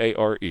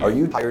 W-A-R-E. Are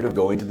you tired of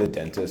going to the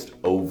dentist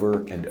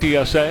over and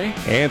over? TSA?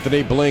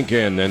 Anthony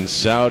Blinken in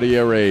Saudi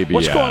Arabia.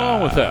 What's going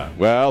on with that?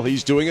 Well,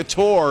 he's doing a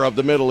tour of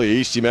the Middle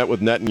East. He met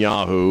with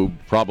Netanyahu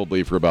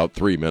probably for about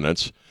 3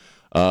 minutes.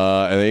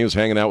 And then he was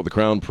hanging out with the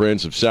Crown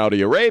Prince of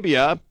Saudi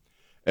Arabia.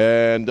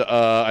 And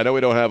I know we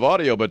don't have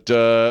audio, but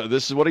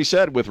this is what he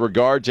said with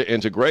regard to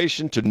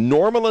integration, to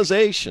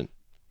normalization.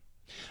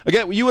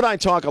 Again, you and I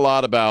talk a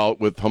lot about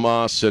with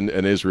Hamas and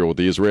Israel, with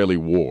the Israeli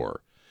war,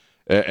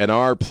 and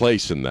our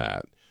place in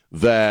that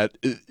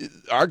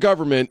our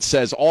government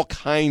says all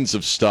kinds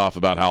of stuff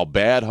about how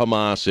bad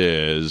Hamas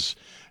is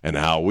and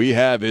how we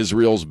have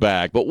Israel's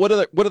back. But what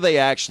are they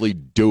actually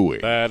doing?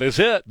 That is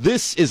it.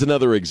 This is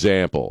another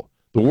example.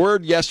 The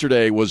word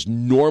yesterday was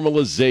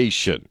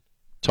normalization,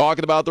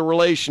 talking about the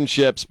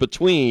relationships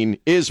between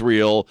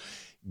Israel,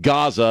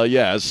 Gaza,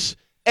 yes,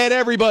 and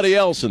everybody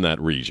else in that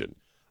region.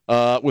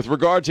 With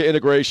regard to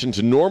integration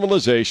to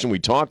normalization, we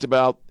talked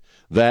about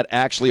that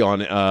actually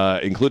on,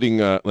 including,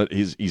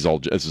 he's all,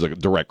 this is a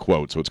direct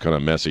quote, so it's kind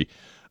of messy.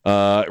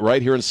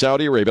 Right here in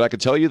Saudi Arabia, I can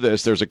tell you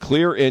this, there's a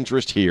clear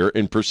interest here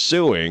in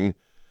pursuing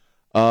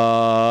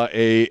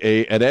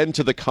an end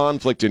to the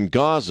conflict in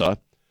Gaza,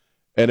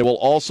 and it will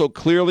also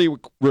clearly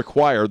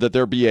require that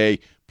there be a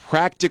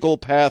practical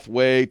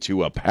pathway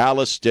to a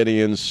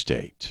Palestinian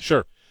state.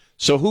 Sure.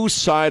 So whose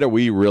side are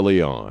we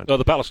really on?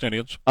 The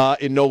Palestinians.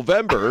 In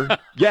November,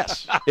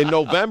 yes. In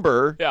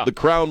November, the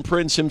Crown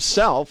Prince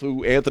himself,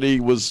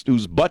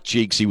 whose butt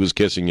cheeks he was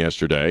kissing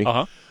yesterday,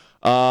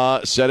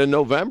 said in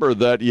November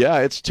that,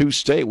 it's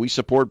two-state. We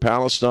support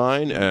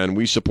Palestine, and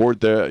we support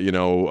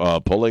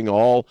pulling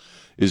all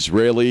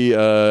Israeli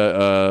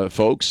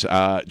folks,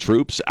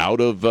 troops out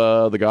of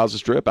the Gaza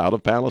Strip, out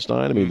of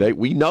Palestine. I mean,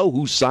 we know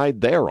whose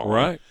side they're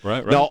on.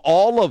 Right. Now,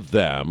 all of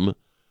them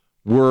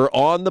were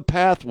on the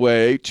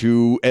pathway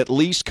to at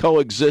least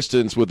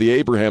coexistence with the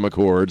Abraham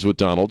Accords with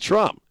Donald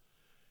Trump.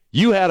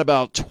 You had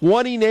about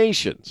 20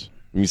 nations,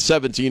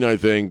 17, I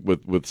think,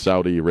 with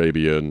Saudi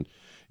Arabia, and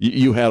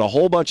you had a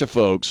whole bunch of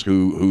folks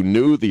who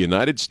knew the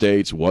United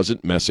States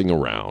wasn't messing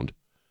around.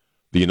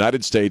 The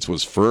United States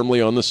was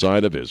firmly on the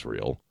side of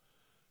Israel,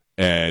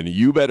 and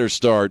you better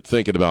start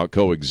thinking about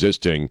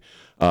coexisting,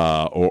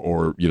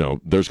 or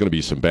there's going to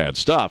be some bad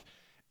stuff.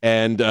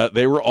 And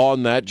they were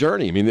on that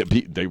journey. I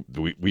mean,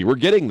 we were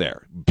getting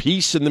there.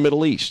 Peace in the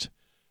Middle East.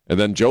 And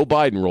then Joe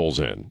Biden rolls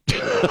in.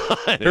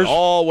 And it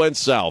all went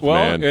south,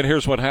 man. And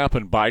here's what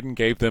happened. Biden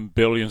gave them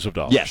billions of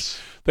dollars. Yes.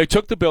 They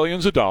took the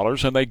billions of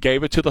dollars and they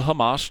gave it to the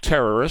Hamas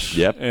terrorists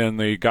in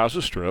the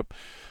Gaza Strip.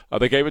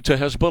 They gave it to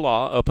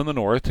Hezbollah up in the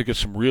north to get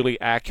some really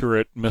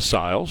accurate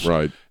missiles.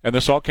 Right. And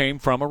this all came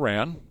from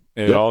Iran.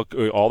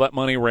 All that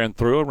money ran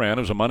through Iran.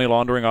 It was a money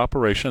laundering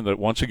operation that,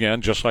 once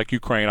again, just like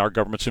Ukraine, our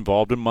government's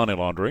involved in money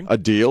laundering. A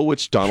deal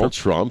which Donald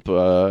Trump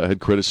had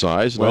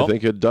criticized and I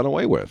think had done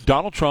away with.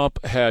 Donald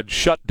Trump had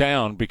shut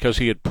down because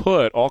he had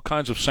put all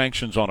kinds of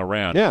sanctions on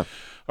Iran. Yeah.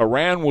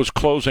 Iran was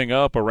closing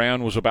up.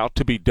 Iran was about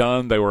to be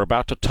done. They were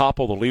about to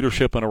topple the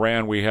leadership in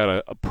Iran. We had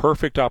a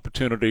perfect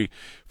opportunity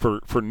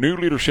for new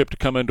leadership to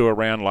come into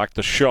Iran like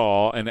the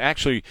Shah and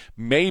actually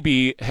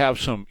maybe have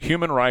some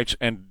human rights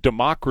and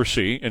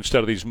democracy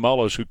instead of these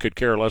mullahs who could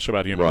care less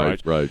about human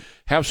rights. Right.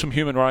 Have some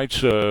human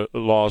rights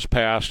laws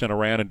passed in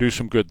Iran and do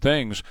some good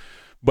things.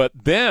 But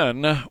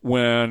then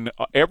when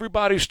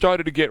everybody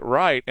started to get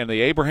right and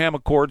the Abraham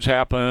Accords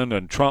happened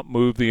and Trump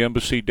moved the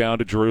embassy down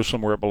to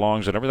Jerusalem where it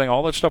belongs and everything,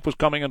 all that stuff was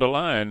coming into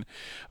line,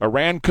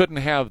 Iran couldn't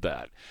have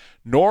that.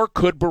 Nor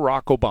could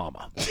Barack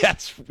Obama.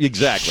 That's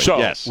exactly. So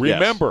yes,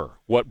 remember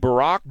what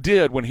Barack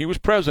did when he was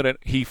president.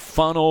 He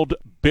funneled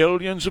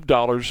billions of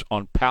dollars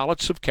on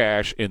pallets of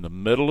cash in the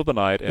middle of the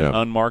night in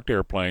unmarked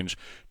airplanes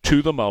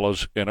to the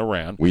mullahs in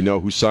Iran. We know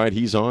whose side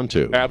he's on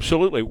to.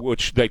 Absolutely,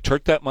 which they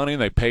took that money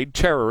and they paid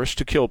terrorists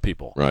to kill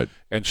people. Right.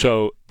 And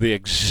so the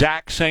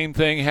exact same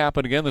thing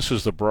happened again. This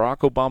is the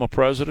Barack Obama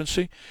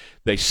presidency.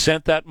 They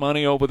sent that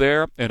money over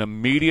there, and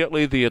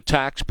immediately the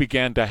attacks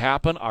began to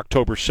happen.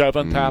 October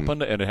 7th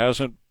happened, and it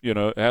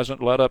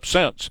hasn't let up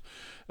since.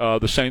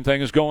 The same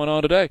thing is going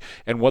on today.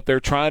 And what they're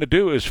trying to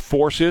do is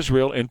force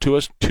Israel into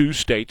a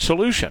two-state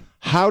solution.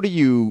 How do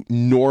you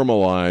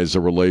normalize a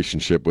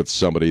relationship with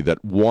somebody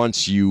that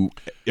wants you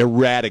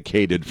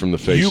eradicated from the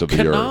face of the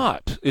earth? You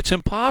cannot. It's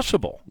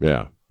impossible.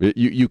 Yeah.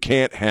 You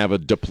can't have a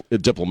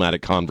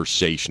diplomatic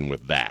conversation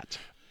with that.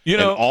 You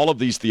know, and all of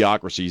these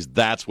theocracies,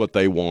 that's what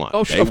they want.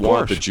 Oh, they of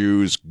want course. the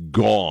Jews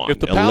gone. If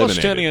the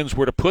eliminated. Palestinians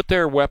were to put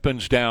their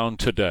weapons down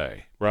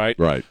today, right,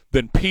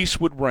 then peace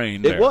would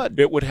reign there. It would.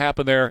 It would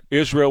happen there.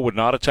 Israel would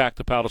not attack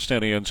the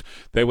Palestinians.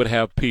 They would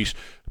have peace.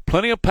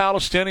 Plenty of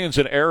Palestinians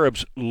and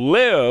Arabs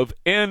live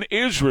in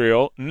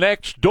Israel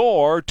next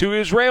door to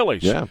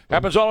Israelis. Yeah.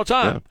 Happens all the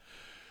time. Yeah.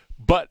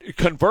 But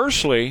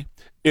conversely,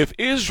 if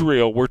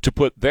Israel were to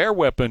put their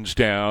weapons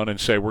down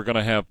and say we're going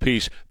to have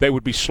peace, they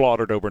would be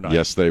slaughtered overnight.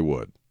 Yes, they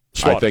would.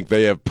 Slaughtered. I think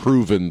they have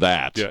proven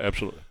that. Yeah,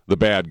 absolutely. The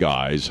bad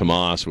guys,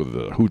 Hamas with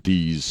the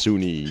Houthis,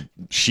 Sunni,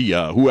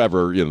 Shia,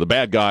 whoever, the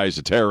bad guys,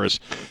 the terrorists,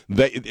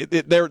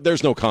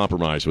 there's no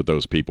compromise with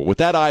those people. With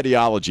that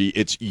ideology,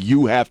 it's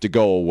you have to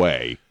go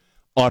away.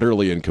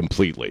 Utterly and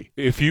completely.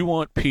 If you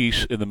want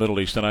peace in the Middle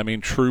East, and I mean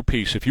true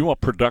peace, if you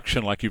want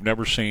production like you've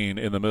never seen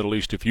in the Middle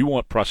East, if you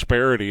want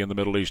prosperity in the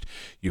Middle East,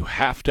 you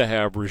have to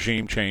have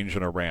regime change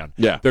in Iran.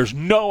 Yeah. There's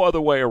no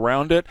other way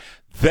around it.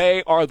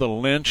 They are the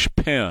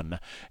linchpin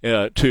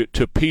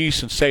to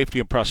peace and safety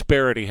and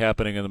prosperity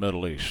happening in the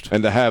Middle East.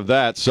 And to have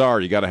that,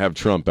 you got to have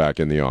Trump back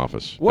in the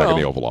office, back in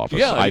the Oval Office.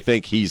 Yeah, I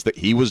think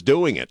he was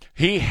doing it.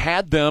 He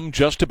had them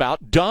just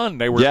about done.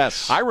 They were.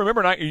 Yes. I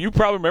remember. You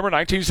probably remember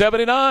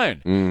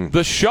 1979.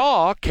 The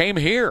Shah came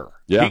here.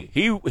 Yeah.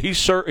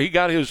 He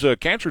got his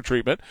cancer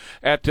treatment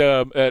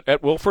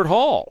at Wilford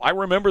Hall. I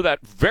remember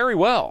that very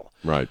well.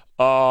 Right.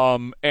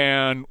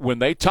 And when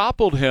they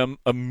toppled him,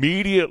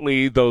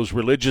 immediately those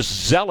religious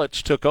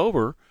zealots took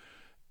over,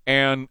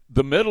 and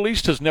the Middle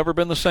East has never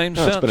been the same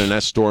since. It's been an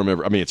S-storm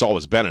ever. I mean, it's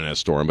always been an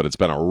S-storm, but it's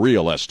been a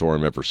real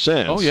S-storm ever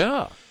since. Oh,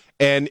 yeah.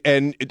 And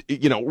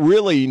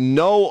really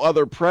no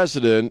other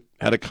president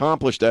had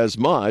accomplished as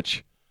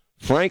much,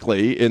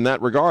 frankly, in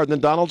that regard than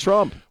Donald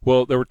Trump.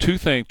 Well, there were two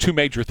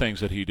major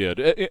things that he did,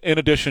 in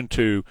addition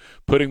to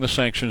putting the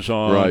sanctions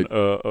on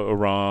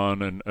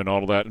Iran and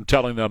all of that, and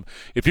telling them,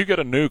 if you get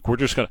a nuke, we're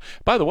just going to...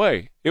 By the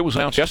way, it was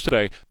announced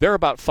yesterday, they're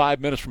about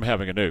 5 minutes from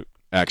having a nuke.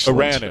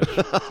 Excellent. Iran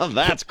is.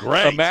 That's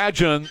great.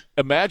 Imagine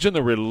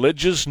the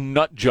religious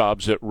nut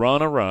jobs that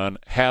run Iran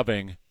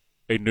having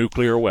a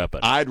nuclear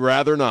weapon. I'd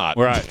rather not.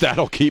 Right.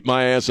 That'll keep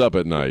my ass up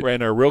at night.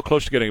 And they're real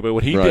close to getting it.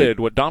 But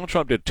what Donald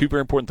Trump did, two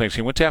very important things.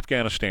 He went to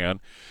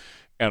Afghanistan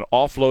and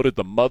offloaded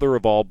the mother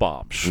of all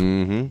bombs.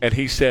 Mm-hmm. And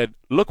he said,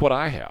 look what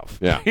I have.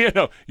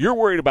 Yeah. You're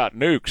worried about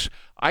nukes.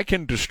 I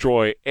can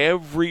destroy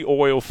every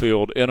oil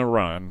field in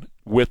Iran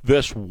with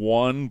this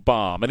one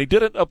bomb. And he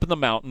did it up in the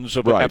mountains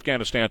of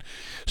Afghanistan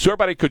so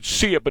everybody could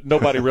see it, but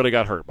nobody really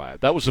got hurt by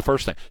it. That was the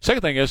first thing.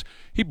 Second thing is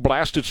he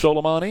blasted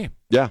Soleimani.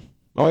 Yeah.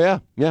 Oh, yeah.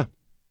 Yeah.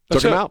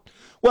 That's Took him it. out.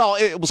 Well,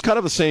 it was kind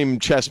of the same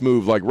chess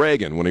move like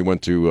Reagan when he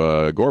went to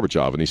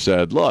Gorbachev, and he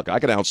said, look, I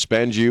can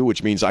outspend you,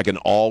 which means I can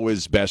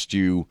always best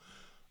you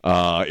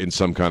in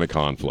some kind of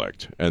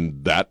conflict.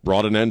 And that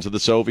brought an end to the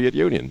Soviet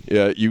Union.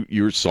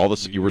 You saw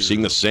this. You were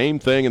seeing the same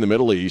thing in the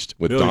Middle East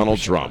with Donald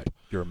Trump. Right.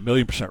 You're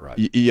 1,000,000% right.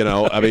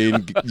 I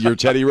mean, you're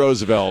Teddy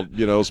Roosevelt,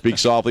 speak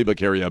softly but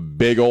carry a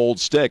big old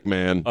stick,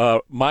 man.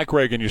 Mike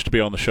Reagan used to be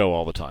on the show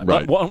all the time.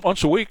 Right.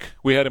 Once a week.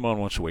 We had him on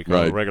once a week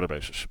on a regular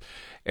basis.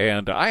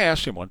 And I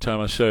asked him one time,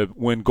 I said,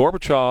 when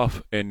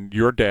Gorbachev and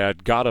your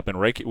dad got up in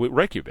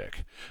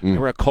Reykjavik,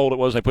 remember how cold it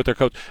was? They put their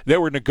coats. They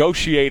were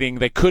negotiating.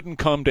 They couldn't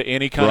come to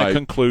any kind of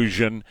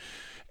conclusion.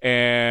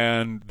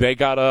 And they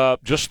got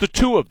up, just the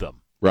two of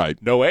them. Right.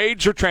 No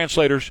aides or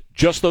translators,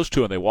 just those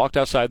two. And they walked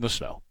outside in the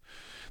snow.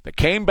 They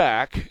came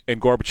back,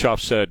 and Gorbachev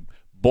said,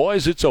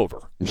 boys, it's over.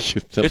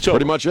 That's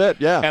pretty much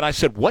it, yeah. And I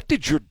said, what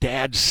did your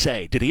dad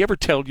say? Did he ever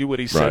tell you what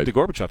he said to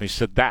Gorbachev? And he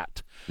said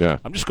that. Yeah.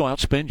 I'm just going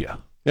to outspend you.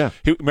 Yeah.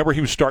 Remember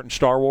he was starting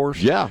Star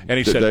Wars? Yeah. And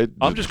he said,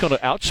 I'm just going to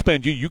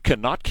outspend you. You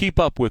cannot keep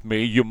up with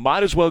me. You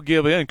might as well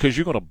give in because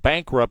you're going to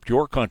bankrupt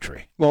your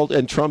country. Well,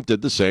 and Trump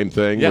did the same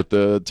thing with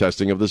the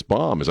testing of this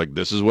bomb. It's like,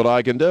 this is what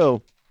I can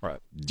do. Right.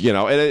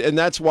 And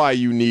that's why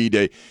you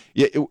need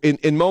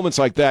in moments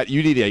like that,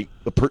 you need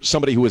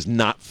somebody who is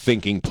not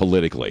thinking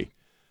politically.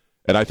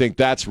 And I think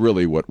that's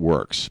really what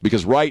works.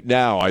 Because right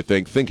now, I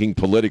think thinking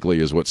politically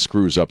is what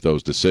screws up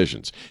those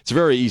decisions. It's a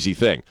very easy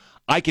thing.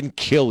 I can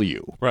kill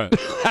you. Right.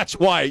 That's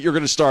why you're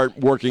going to start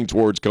working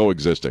towards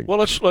coexisting. Well,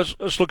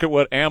 let's look at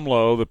what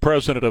AMLO, the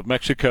president of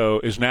Mexico,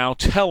 is now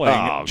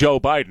telling Joe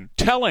Biden,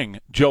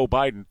 telling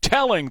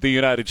the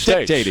United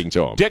States, dictating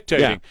to him,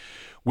 Yeah.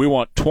 We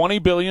want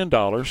 $20 billion.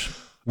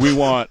 We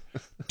want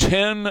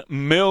 10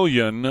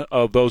 million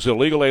of those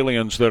illegal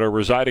aliens that are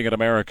residing in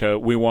America.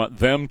 We want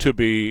them to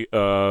be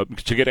to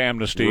get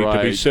amnesty, to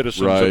be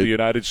citizens of the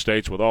United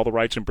States with all the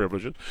rights and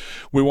privileges.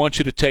 We want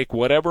you to take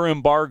whatever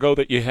embargo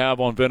that you have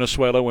on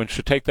Venezuela. We want you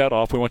to take that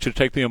off. We want you to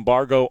take the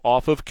embargo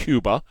off of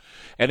Cuba.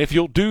 And if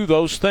you'll do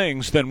those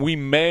things, then we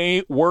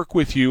may work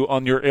with you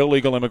on your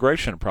illegal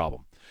immigration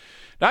problem.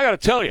 Now, I got to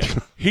tell you,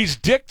 he's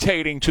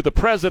dictating to the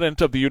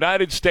President of the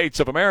United States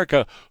of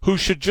America, who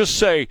should just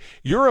say,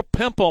 you're a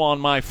pimple on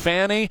my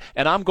fanny,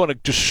 and I'm going to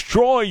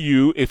destroy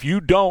you if you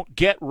don't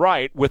get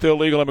right with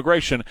illegal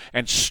immigration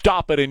and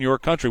stop it in your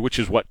country, which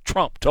is what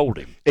Trump told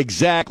him.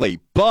 Exactly.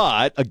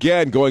 But,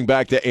 again, going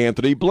back to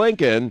Anthony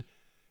Blinken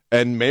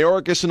and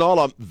Mayorkas and all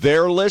of them,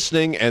 they're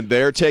listening, and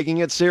they're taking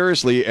it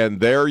seriously, and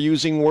they're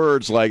using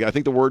words like, I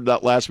think the word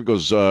that last week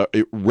was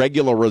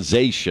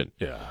regularization.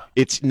 Yeah.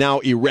 It's now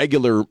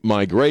irregular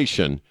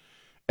migration.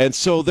 And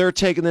so they're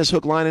taking this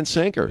hook, line, and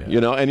sinker,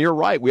 and you're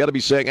right. We ought to be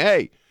saying,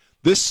 hey,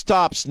 this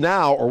stops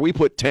now, or we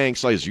put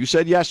tanks, like as you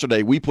said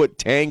yesterday, we put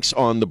tanks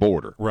on the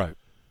border. Right.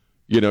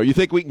 You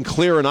think we can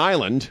clear an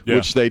island,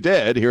 which they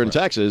did here in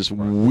Texas,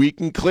 we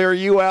can clear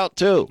you out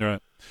too. Right.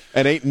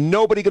 And ain't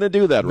nobody going to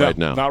do that right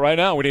now. Not right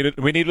now.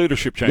 We need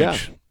leadership change. Yeah.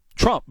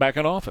 Trump back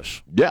in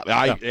office. Yeah,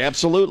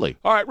 absolutely.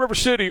 All right, River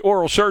City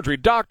Oral Surgery.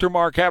 Dr.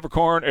 Mark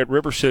Havercorn at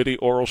River City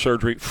Oral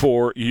Surgery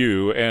for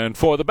you and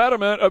for the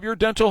betterment of your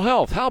dental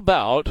health. How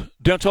about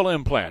dental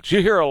implants?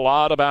 You hear a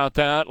lot about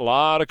that. A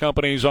lot of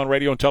companies on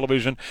radio and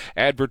television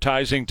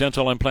advertising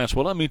dental implants.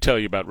 Well, let me tell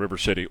you about River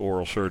City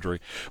Oral Surgery.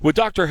 With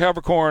Dr.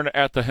 Havercorn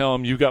at the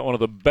helm, you've got one of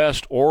the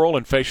best oral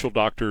and facial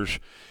doctors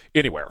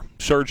anywhere.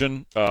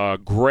 Surgeon,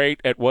 great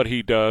at what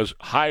he does,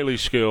 highly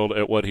skilled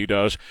at what he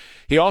does.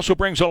 He also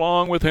brings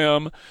along with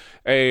him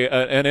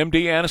an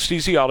MD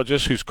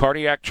anesthesiologist who's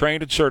cardiac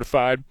trained and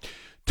certified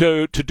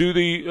to do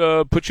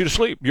the put you to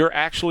sleep. You're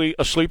actually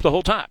asleep the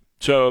whole time.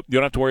 So you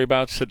don't have to worry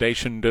about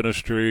sedation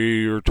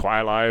dentistry or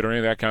twilight or any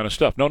of that kind of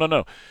stuff. No.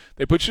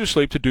 They put you to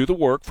sleep to do the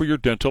work for your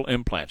dental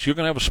implants. You're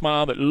going to have a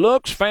smile that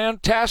looks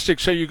fantastic,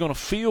 so you're going to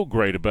feel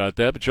great about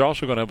that, but you're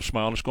also going to have a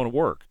smile that's going to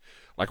work.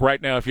 Like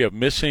right now, if you have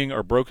missing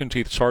or broken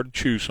teeth, it's hard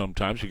to chew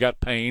sometimes. You got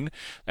pain.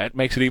 That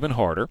makes it even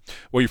harder.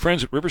 Well, your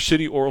friends at River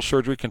City Oral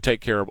Surgery can take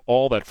care of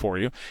all that for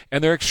you,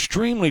 and they're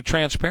extremely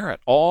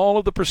transparent. All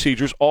of the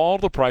procedures, all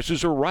of the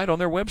prices are right on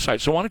their website.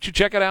 So why don't you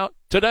check it out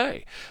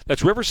today?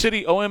 That's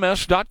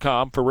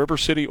rivercityoms.com for River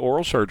City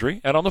Oral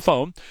Surgery, and on the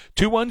phone,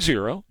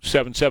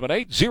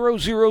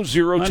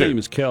 210-778-0002. My name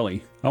is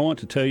Kelly. I want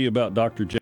to tell you about Dr. J.